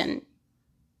citizen,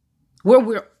 where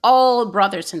we're all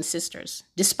brothers and sisters,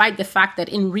 despite the fact that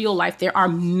in real life there are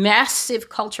massive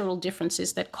cultural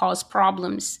differences that cause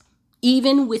problems,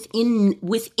 even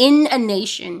within a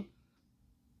nation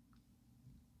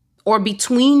or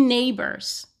between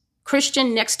neighbors,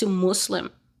 Christian next to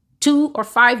Muslim, 2 or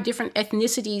 5 different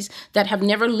ethnicities that have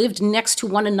never lived next to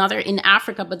one another in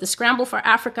Africa, but the scramble for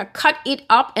Africa cut it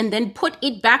up and then put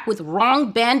it back with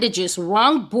wrong bandages,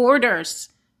 wrong borders.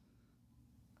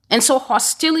 And so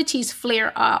hostilities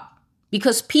flare up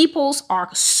because peoples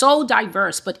are so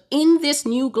diverse. But in this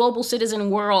new global citizen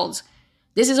world,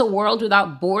 this is a world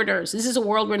without borders. This is a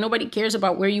world where nobody cares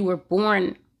about where you were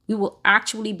born. We will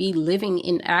actually be living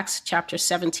in Acts chapter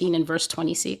 17 and verse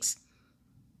 26.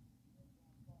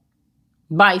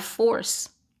 By force,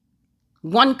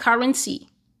 one currency,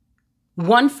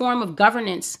 one form of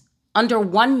governance, under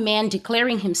one man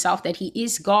declaring himself that he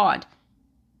is God.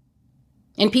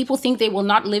 And people think they will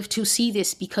not live to see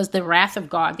this because the wrath of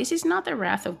God. This is not the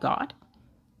wrath of God.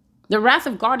 The wrath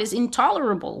of God is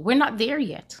intolerable. We're not there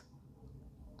yet.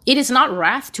 It is not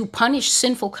wrath to punish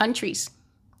sinful countries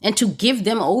and to give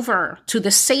them over to the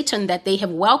Satan that they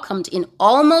have welcomed in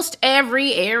almost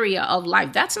every area of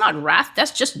life. That's not wrath.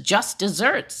 That's just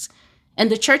desserts.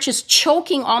 And the church is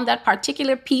choking on that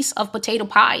particular piece of potato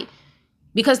pie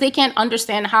because they can't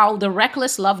understand how the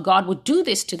reckless love God would do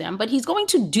this to them. But he's going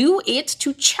to do it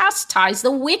to chastise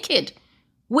the wicked,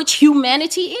 which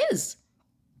humanity is.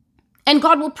 And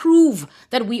God will prove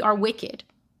that we are wicked.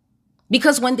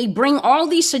 Because when they bring all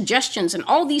these suggestions and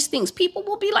all these things, people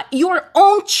will be like, your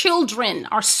own children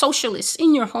are socialists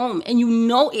in your home and you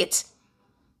know it.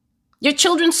 Your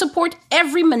children support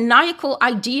every maniacal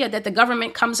idea that the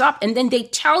government comes up, and then they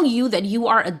tell you that you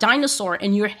are a dinosaur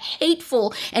and you're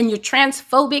hateful and you're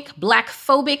transphobic,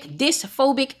 blackphobic,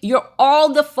 dysphobic. You're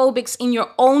all the phobics in your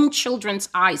own children's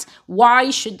eyes. Why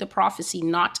should the prophecy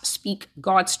not speak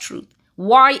God's truth?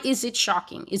 Why is it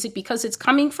shocking? Is it because it's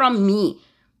coming from me?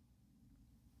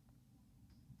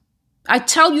 I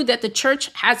tell you that the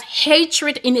church has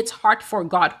hatred in its heart for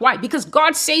God. Why? Because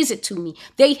God says it to me.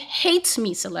 They hate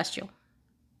me, Celestial.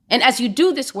 And as you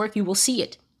do this work, you will see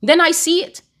it. Then I see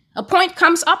it. A point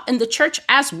comes up and the church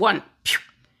as one.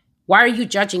 Why are you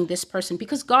judging this person?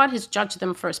 Because God has judged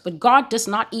them first. But God does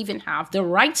not even have the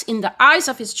rights in the eyes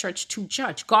of his church to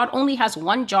judge. God only has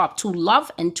one job: to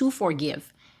love and to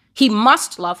forgive. He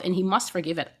must love and he must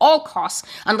forgive at all costs.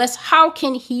 Unless, how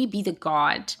can he be the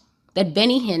God that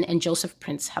Benny Hinn and Joseph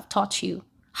Prince have taught you?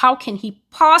 How can he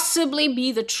possibly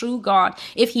be the true God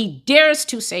if he dares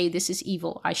to say, this is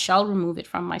evil, I shall remove it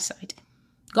from my sight?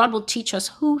 God will teach us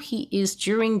who he is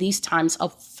during these times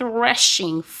of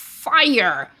threshing,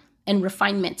 fire, and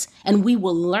refinement. And we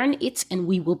will learn it and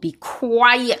we will be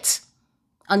quiet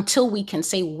until we can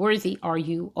say, worthy are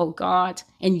you, O God,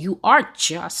 and you are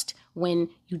just when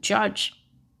you judge.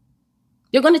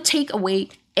 They're going to take away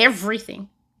everything.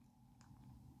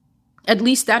 At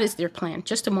least that is their plan.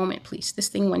 Just a moment, please. This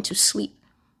thing went to sleep.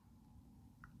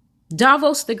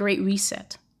 Davos, the Great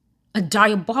Reset, a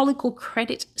diabolical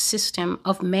credit system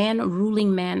of man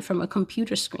ruling man from a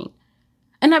computer screen.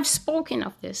 And I've spoken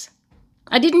of this.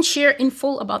 I didn't share in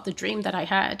full about the dream that I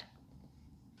had.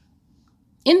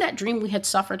 In that dream, we had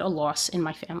suffered a loss in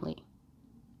my family.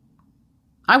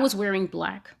 I was wearing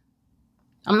black.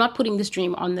 I'm not putting this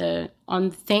dream on the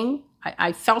thing.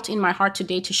 I felt in my heart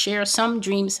today to share some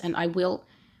dreams, and I will.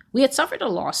 We had suffered a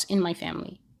loss in my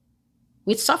family.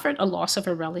 We'd suffered a loss of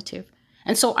a relative.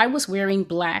 And so I was wearing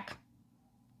black,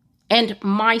 and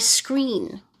my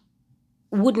screen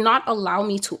would not allow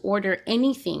me to order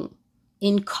anything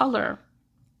in color.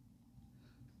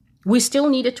 We still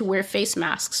needed to wear face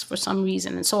masks for some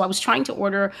reason. And so I was trying to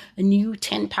order a new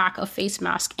 10-pack of face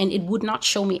masks, and it would not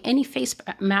show me any face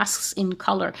masks in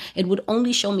color. It would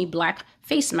only show me black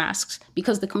face masks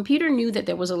because the computer knew that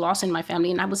there was a loss in my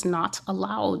family and I was not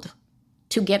allowed.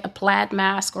 to get a plaid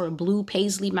mask or a blue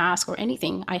paisley mask or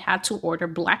anything. I had to order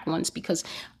black ones because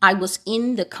I was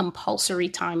in the compulsory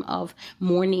time of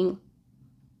mourning.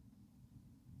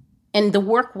 And the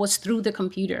work was through the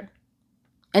computer.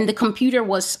 And the computer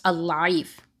was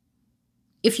alive.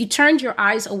 If you turned your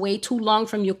eyes away too long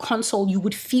from your console, you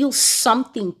would feel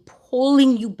something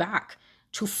pulling you back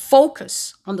to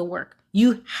focus on the work.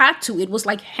 You had to. It was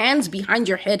like hands behind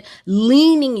your head,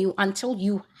 leaning you until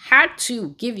you had to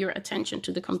give your attention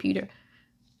to the computer.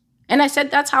 And I said,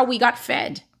 that's how we got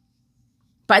fed.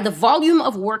 By the volume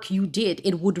of work you did,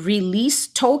 it would release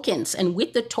tokens. And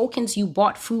with the tokens, you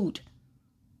bought food.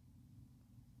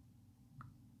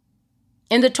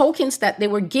 And the tokens that they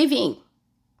were giving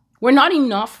were not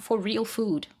enough for real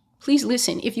food. Please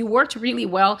listen, if you worked really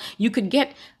well, you could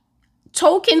get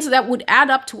tokens that would add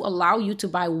up to allow you to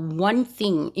buy one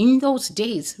thing. In those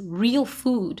days, real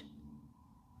food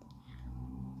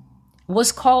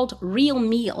was called real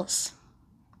meals.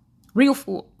 Real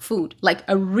food, like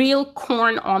a real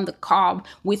corn on the cob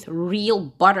with real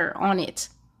butter on it.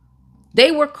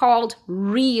 They were called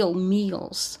real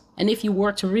meals. And if you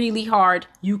worked really hard,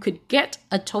 you could get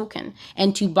a token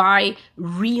and to buy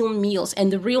real meals.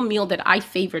 And the real meal that I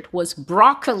favored was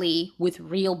broccoli with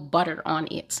real butter on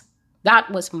it. That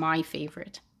was my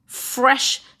favorite.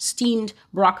 Fresh steamed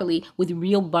broccoli with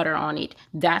real butter on it.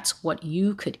 That's what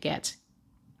you could get.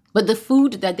 But the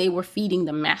food that they were feeding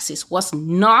the masses was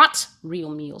not real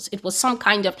meals. It was some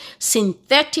kind of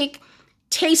synthetic,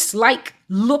 taste like,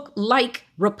 look like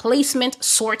replacement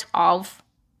sort of.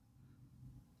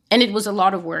 And it was a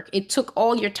lot of work. It took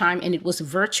all your time and it was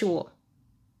virtual.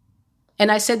 And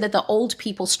I said that the old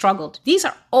people struggled. These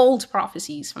are old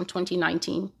prophecies from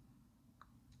 2019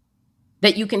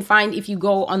 that you can find if you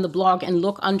go on the blog and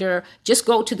look under, just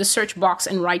go to the search box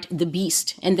and write the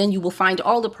beast. And then you will find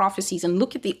all the prophecies and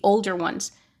look at the older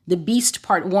ones, the beast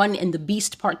part 1 and the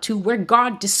beast part 2, where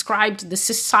God described the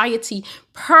society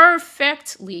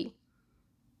perfectly.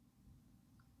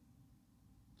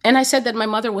 And I said that my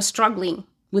mother was struggling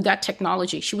with that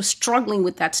technology. She was struggling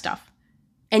with that stuff.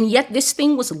 And yet this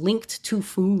thing was linked to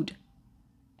food.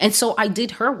 And so I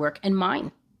did her work and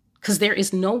mine, because there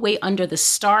is no way under the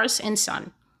stars and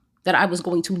sun that I was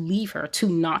going to leave her to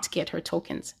not get her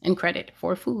tokens and credit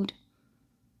for food.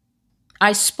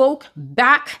 I spoke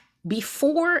back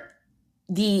before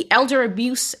the elder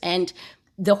abuse and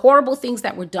the horrible things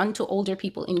that were done to older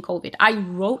people in COVID. I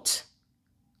wrote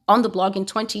on the blog in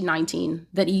 2019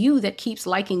 that you that keeps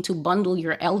liking to bundle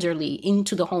your elderly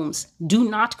into the homes, do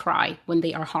not cry when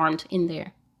they are harmed in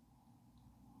there.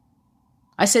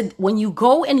 I said, when you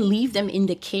go and leave them in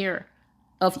the care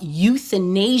of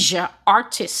euthanasia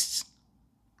artists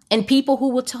and people who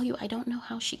will tell you, I don't know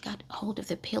how she got hold of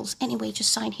the pills. Anyway,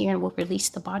 just sign here and we'll release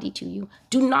the body to you.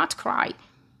 Do not cry.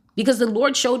 Because the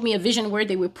Lord showed me a vision where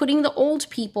they were putting the old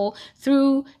people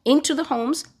through into the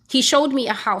homes. He showed me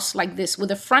a house like this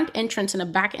with a front entrance and a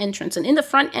back entrance. And in the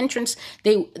front entrance,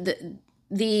 the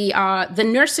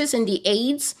nurses and the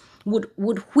aides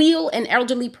would wheel an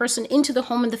elderly person into the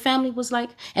home, and the family was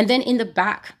like, and then in the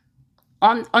back,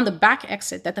 on the back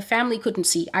exit that the family couldn't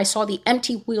see, I saw the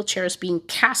empty wheelchairs being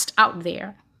cast out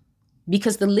there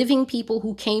because the living people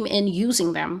who came in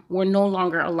using them were no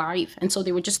longer alive. And so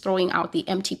they were just throwing out the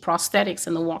empty prosthetics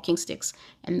and the walking sticks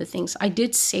and the things. I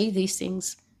did say these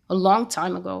things a long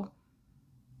time ago,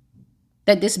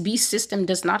 that this beast system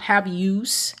does not have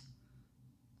use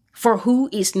for who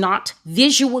is not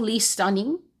visually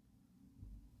stunning,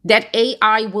 that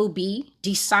AI will be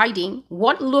deciding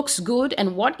what looks good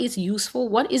and what is useful,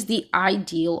 what is the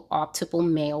ideal optimal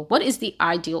male, what is the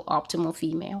ideal optimal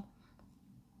female.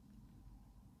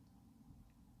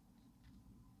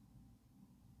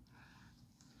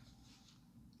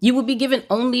 You will be given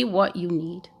only what you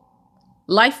need.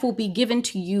 Life will be given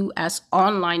to you as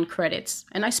online credits.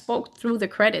 And I spoke through the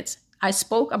credits. I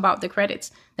spoke about the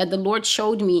credits that the Lord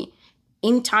showed me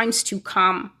in times to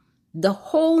come. The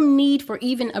whole need for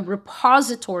even a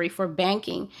repository for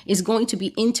banking is going to be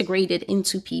integrated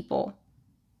into people.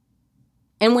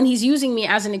 And when he's using me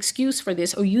as an excuse for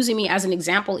this or using me as an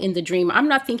example in the dream, I'm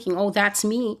not thinking, oh, that's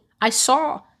me. I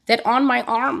saw that on my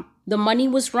arm, the money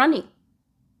was running.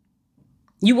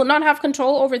 You will not have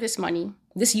control over this money,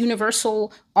 this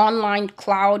universal online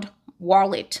cloud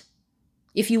wallet.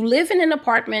 If you live in an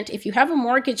apartment, if you have a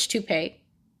mortgage to pay,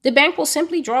 the bank will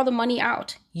simply draw the money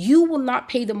out. You will not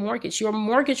pay the mortgage. Your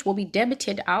mortgage will be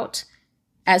debited out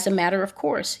as a matter of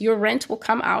course. Your rent will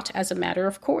come out as a matter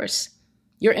of course.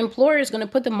 Your employer is going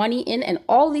to put the money in, and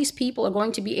all these people are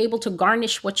going to be able to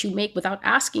garnish what you make without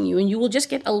asking you. And you will just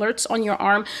get alerts on your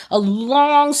arm, a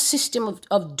long system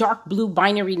of dark blue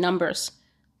binary numbers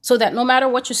so that no matter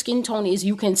what your skin tone is,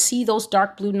 you can see those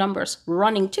dark blue numbers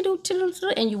running,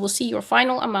 and you will see your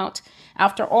final amount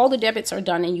after all the debits are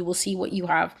done, and you will see what you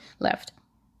have left.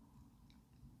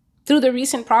 Through the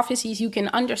recent prophecies, you can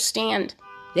understand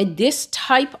that this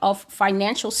type of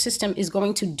financial system is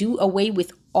going to do away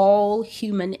with all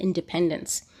human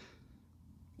independence.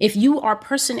 If you are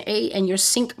person A and your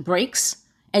sink breaks,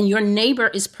 and your neighbor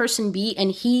is person B and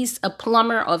he's a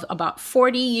plumber of about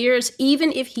 40 years,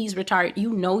 even if he's retired,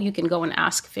 you know you can go and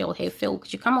ask Phil, hey, Phil,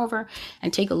 could you come over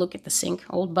and take a look at the sink,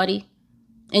 old buddy?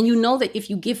 And you know that if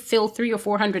you give Phil $300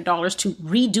 or $400 to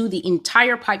redo the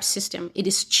entire pipe system, it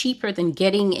is cheaper than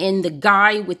getting in the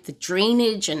guy with the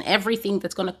drainage and everything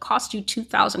that's going to cost you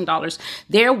 $2,000.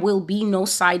 There will be no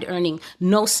side earning,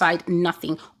 no side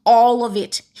nothing. All of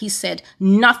it, he said,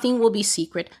 nothing will be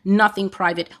secret, nothing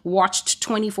private, watched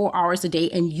 24 hours a day,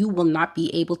 and you will not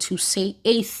be able to say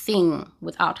a thing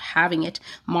without having it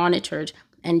monitored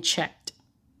and checked.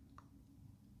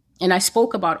 And I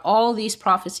spoke about all these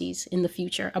prophecies in the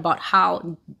future about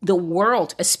how the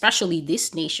world, especially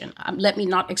this nation, let me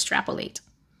not extrapolate.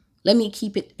 Let me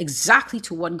keep it exactly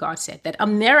to what God said, that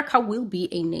America will be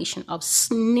a nation of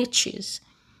snitches,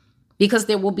 because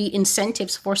there will be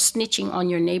incentives for snitching on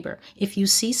your neighbor. If you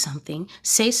see something,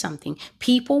 say something.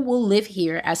 People will live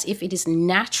here as if it is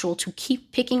natural to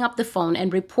keep picking up the phone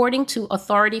and reporting to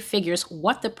authority figures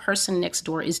what the person next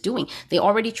door is doing. They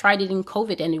already tried it in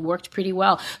COVID and it worked pretty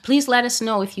well. Please let us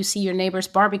know if you see your neighbors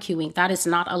barbecuing. That is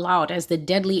not allowed, as the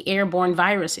deadly airborne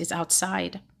virus is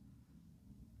outside.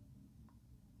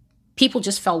 People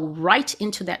just fell right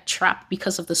into that trap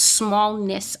because of the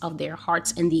smallness of their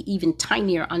hearts and the even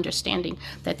tinier understanding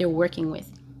that they're working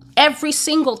with. Every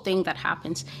single thing that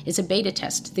happens is a beta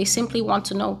test. They simply want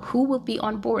to know who will be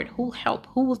on board, who will help,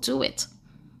 who will do it.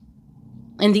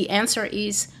 And the answer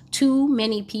is too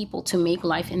many people to make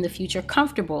life in the future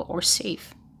comfortable or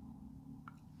safe.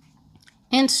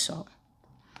 And so,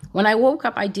 when I woke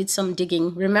up, I did some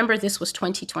digging. Remember, this was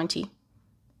 2020.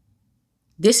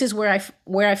 This is where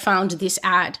I found this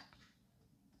ad.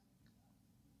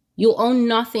 You'll own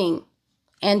nothing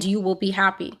and you will be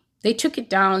happy. They took it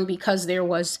down because there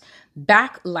was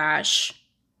backlash.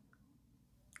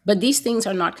 But these things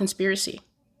are not conspiracy.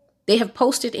 They have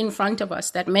posted in front of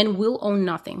us that men will own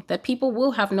nothing, that people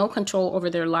will have no control over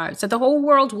their lives, that the whole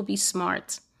world will be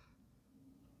smart.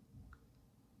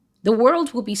 The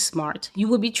world will be smart. You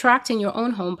will be tracked in your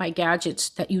own home by gadgets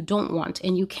that you don't want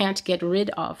and you can't get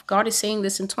rid of. God is saying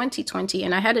this in 2020,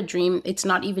 and I had a dream. It's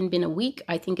not even been a week.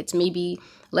 I think it's maybe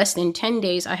less than 10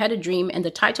 days. I had a dream, and the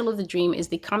title of the dream is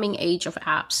The Coming Age of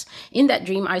Apps. In that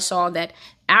dream, I saw that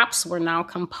apps were now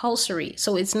compulsory.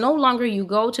 So it's no longer you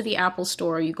go to the Apple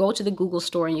store, you go to the Google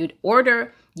store, and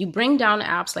you bring down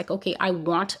apps like, okay, I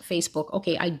want Facebook.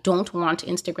 Okay, I don't want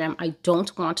Instagram. I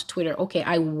don't want Twitter. Okay,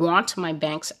 I want my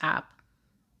bank's app.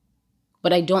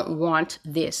 But I don't want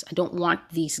this. I don't want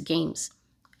these games.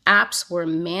 Apps were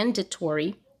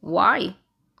mandatory. Why?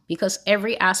 Because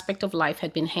every aspect of life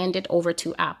had been handed over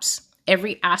to apps.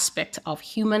 Every aspect of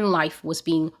human life was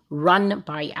being run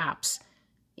by apps.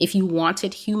 If you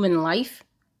wanted human life,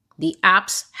 the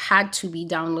apps had to be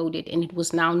downloaded, and it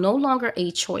was now no longer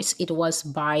a choice. It was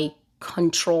by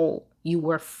control. You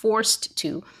were forced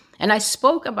to. And I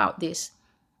spoke about this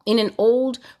in an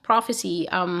old prophecy.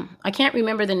 I can't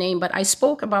remember the name, but I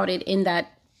spoke about it in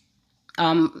that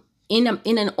in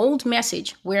an old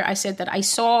message where I said that I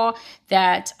saw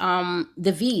that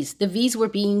the Vs were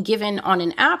being given on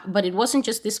an app, but it wasn't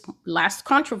just this last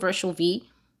controversial V.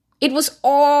 It was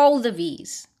all the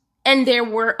Vs. And there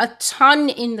were a ton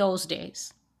in those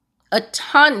days. A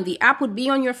ton. The app would be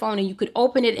on your phone and you could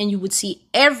open it and you would see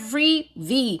every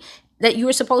V that you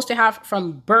were supposed to have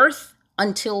from birth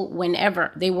until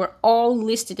whenever. They were all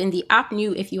listed, and the app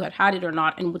knew if you had had it or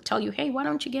not and would tell you, hey, why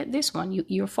don't you get this one?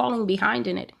 You're falling behind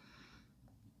in it.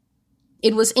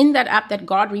 It was in that app that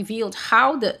God revealed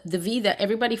how the V that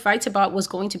everybody fights about was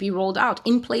going to be rolled out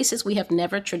in places we have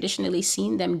never traditionally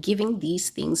seen them giving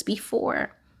these things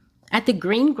before. At the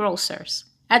greengrocers,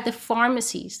 at the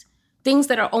pharmacies, things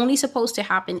that are only supposed to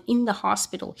happen in the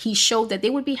hospital. He showed that they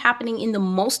would be happening in the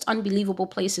most unbelievable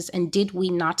places, and did we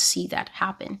not see that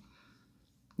happen?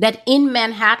 That in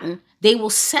Manhattan, they will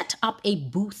set up a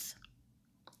booth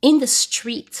in the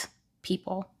street,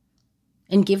 people,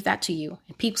 and give that to you.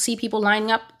 And people see people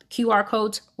lining up, QR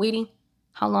codes, waiting.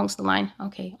 How long's the line?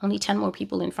 Okay, only 10 more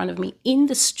people in front of me in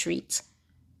the street.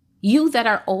 You that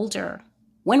are older,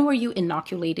 when were you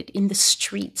inoculated in the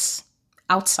streets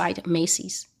outside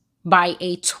Macy's by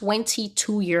a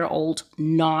 22-year-old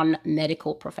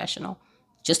non-medical professional?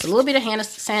 Just a little bit of hand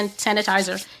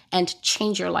sanitizer and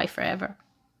change your life forever.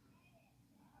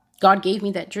 God gave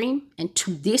me that dream, and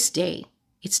to this day,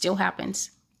 it still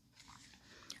happens.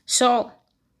 So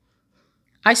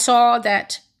I saw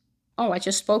that, I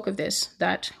just spoke of this,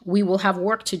 that we will have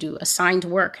work to do, assigned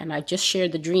work. And I just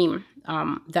shared the dream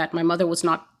that my mother was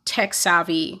not tech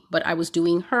savvy, but I was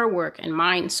doing her work and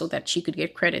mine so that she could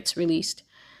get credits released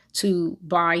to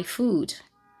buy food.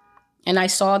 And I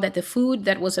saw that the food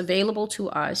that was available to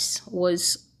us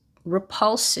was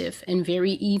repulsive and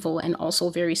very evil, and also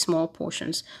very small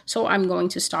portions. So I'm going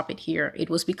to stop it here. It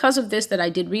was because of this that I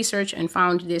did research and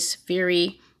found this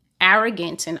very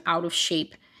arrogant and out of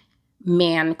shape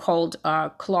man called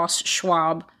Klaus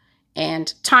Schwab.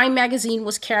 And Time magazine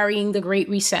was carrying the Great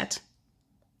Reset.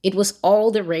 It was all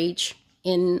the rage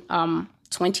in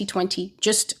 2020,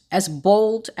 just as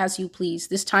bold as you please.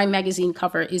 This Time magazine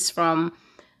cover is from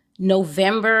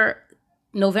November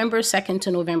 2nd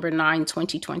to November 9,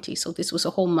 2020. So this was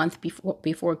a whole month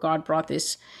before God brought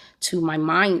this to my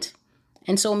mind.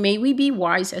 And so may we be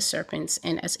wise as serpents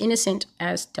and as innocent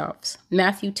as doves.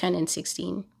 Matthew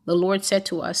 10:16. The Lord said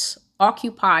to us,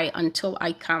 occupy until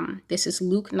I come. This is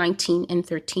Luke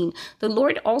 19:13. The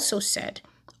Lord also said,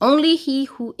 only he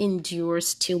who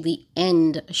endures till the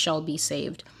end shall be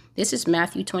saved. This is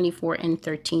Matthew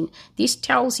 24:13. This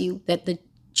tells you that the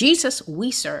Jesus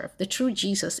we serve, the true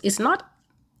Jesus, is not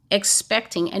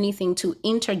expecting anything to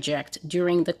interject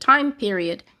during the time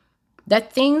period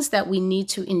that things that we need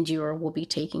to endure will be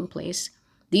taking place.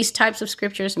 These types of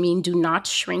scriptures mean do not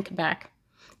shrink back.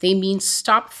 They mean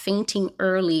stop fainting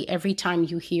early every time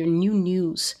you hear new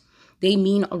news. They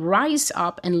mean rise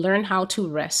up and learn how to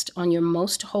rest on your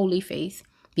most holy faith,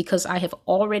 because I have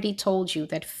already told you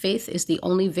that faith is the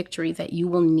only victory that you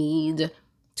will need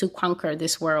to conquer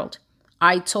this world.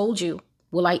 I told you,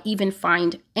 will I even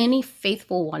find any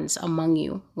faithful ones among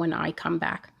you when I come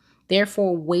back?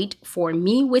 Therefore, wait for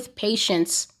me with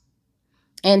patience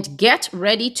and get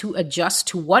ready to adjust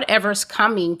to whatever's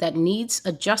coming that needs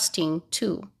adjusting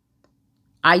to.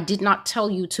 I did not tell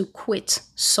you to quit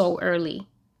so early.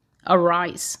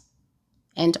 Arise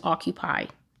and occupy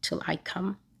till I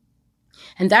come.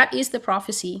 And that is the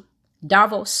prophecy,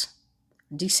 Davos,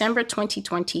 December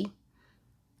 2020.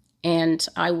 And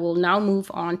I will now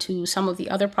move on to some of the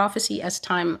other prophecy as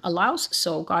time allows.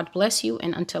 So God bless you.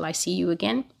 And until I see you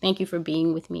again, thank you for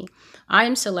being with me. I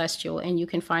am Celestial, and you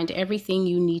can find everything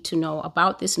you need to know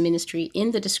about this ministry in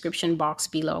the description box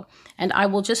below. And I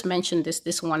will just mention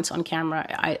this once on camera.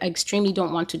 I extremely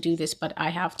don't want to do this, but I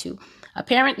have to.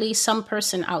 Apparently, some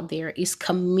person out there is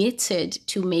committed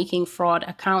to making fraud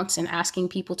accounts and asking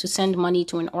people to send money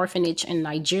to an orphanage in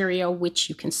Nigeria, which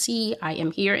you can see. I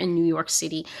am here in New York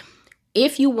City.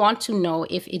 If you want to know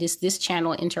if it is this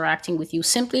channel interacting with you,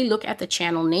 simply look at the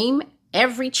channel name.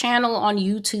 Every channel on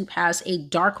YouTube has a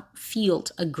dark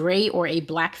field, a gray or a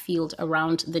black field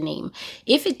around the name.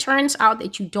 If it turns out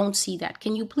that you don't see that,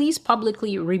 can you please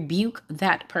publicly rebuke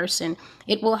that person?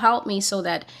 It will help me so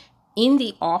that in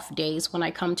the off days, when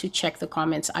I come to check the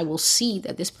comments, I will see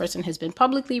that this person has been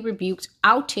publicly rebuked,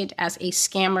 outed as a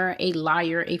scammer, a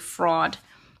liar, a fraud,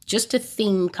 just a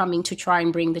thing coming to try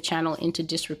and bring the channel into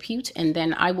disrepute, and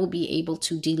then I will be able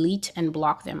to delete and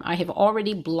block them. I have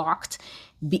already blocked,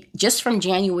 just from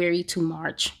January to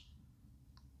March,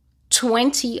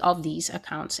 20 of these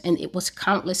accounts, and it was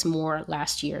countless more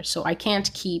last year. So I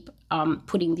can't keep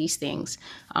putting these things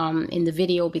in the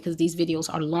video, because these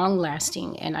videos are long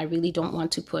lasting, and I really don't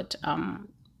want to put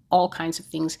all kinds of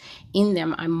things in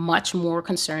them. I'm much more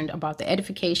concerned about the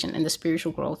edification and the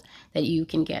spiritual growth that you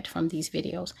can get from these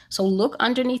videos. So look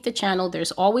underneath the channel.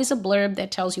 There's always a blurb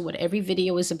that tells you what every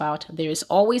video is about. There's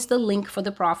always the link for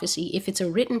the prophecy. If it's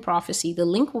a written prophecy, the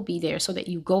link will be there so that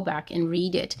you go back and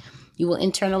read it. You will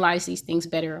internalize these things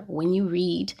better when you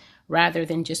read, rather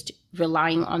than just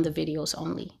relying on the videos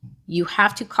only. You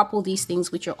have to couple these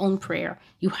things with your own prayer.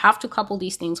 You have to couple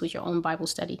these things with your own Bible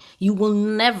study. You will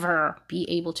never be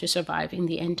able to survive in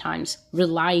the end times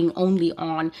relying only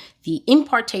on the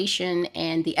impartation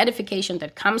and the edification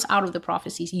that comes out of the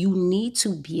prophecies. You need to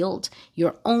build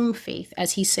your own faith.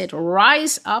 As he said,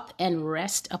 rise up and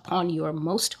rest upon your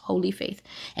most holy faith.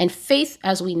 And faith,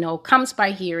 as we know, comes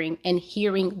by hearing, and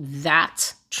hearing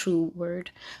that true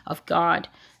word of God.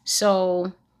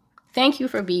 So thank you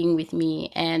for being with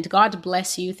me, and God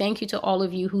bless you. Thank you to all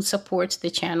of you who support the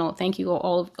channel. Thank you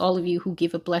all of you who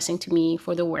give a blessing to me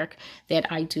for the work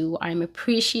that I do. I'm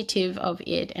appreciative of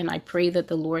it, and I pray that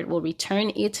the Lord will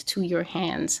return it to your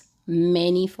hands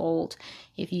manyfold.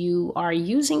 If you are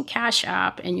using Cash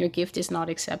App and your gift is not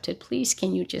accepted, please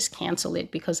can you just cancel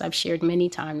it? Because I've shared many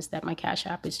times that my Cash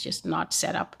App is just not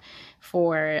set up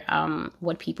for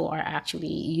what people are actually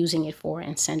using it for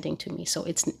and sending to me. So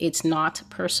it's not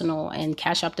personal, and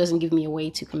Cash App doesn't give me a way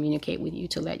to communicate with you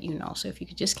to let you know. So if you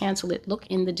could just cancel it, look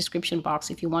in the description box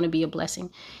if you want to be a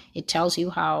blessing. It tells you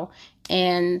how.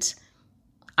 And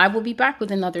I will be back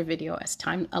with another video as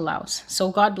time allows.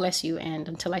 So God bless you, and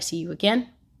until I see you again,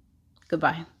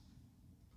 goodbye.